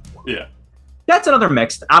get him. Yeah. That's another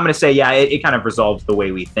mix. I'm gonna say it kind of resolves the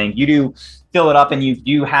way we think. You do fill it up, and you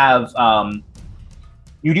do have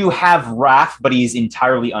Raph, but he's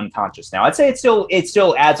entirely unconscious now. I'd say it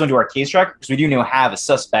still adds onto our case tracker because we do now have a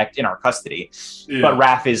suspect in our custody, but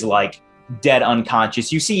Raph is like dead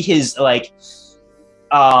unconscious. You see his like,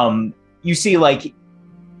 you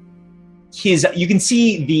can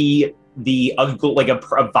see the like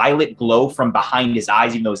a violet glow from behind his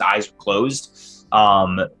eyes, even though his eyes are closed.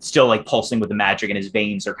 Still like pulsing with the magic, and his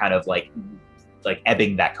veins are kind of like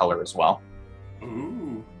ebbing that color as well.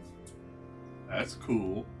 Ooh, that's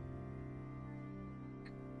cool.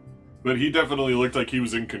 But he definitely looked like he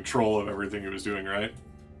was in control of everything he was doing, right?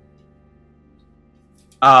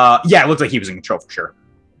 Yeah, it looked like he was in control for sure.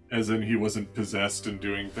 As in, he wasn't possessed and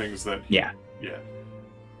doing things that. Yeah.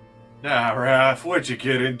 Nah, Raph, what'd you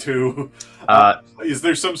get into? Is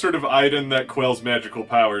there some sort of item that quells magical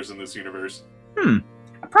powers in this universe?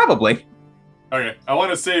 Probably. Okay, I want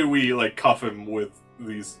to say we like cuff him with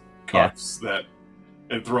these cuffs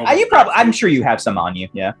and throw him. I'm sure you have some on you.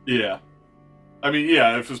 Yeah. Yeah. I mean,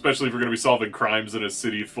 yeah, especially if we're going to be solving crimes in a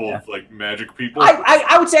city full of, like, magic people.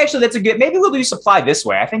 I would say, actually, that's a good... Maybe we'll use supply this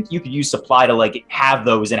way. I think you could use supply to, like, have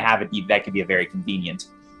those and have it be... That could be a very convenient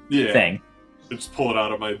thing. Just pull it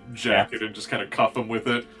out of my jacket and just kind of cuff them with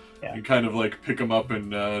it. Yeah. And kind of, like, pick them up and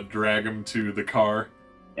drag them to the car.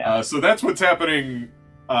 Yeah. So that's what's happening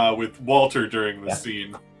with Walter during the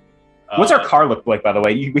scene. What's our car look like, by the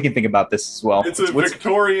way? We can think about this as well. It's a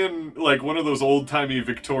Victorian, like one of those old-timey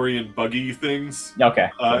Victorian buggy things. Okay.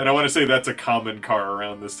 And I want to say that's a common car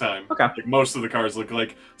around this time. Okay. Like most of the cars look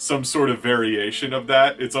like some sort of variation of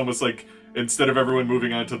that. It's almost like instead of everyone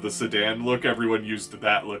moving on to the sedan look, everyone used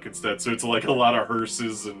that look instead. So it's like a lot of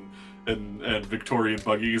hearses and Victorian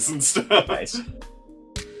buggies and stuff. Nice.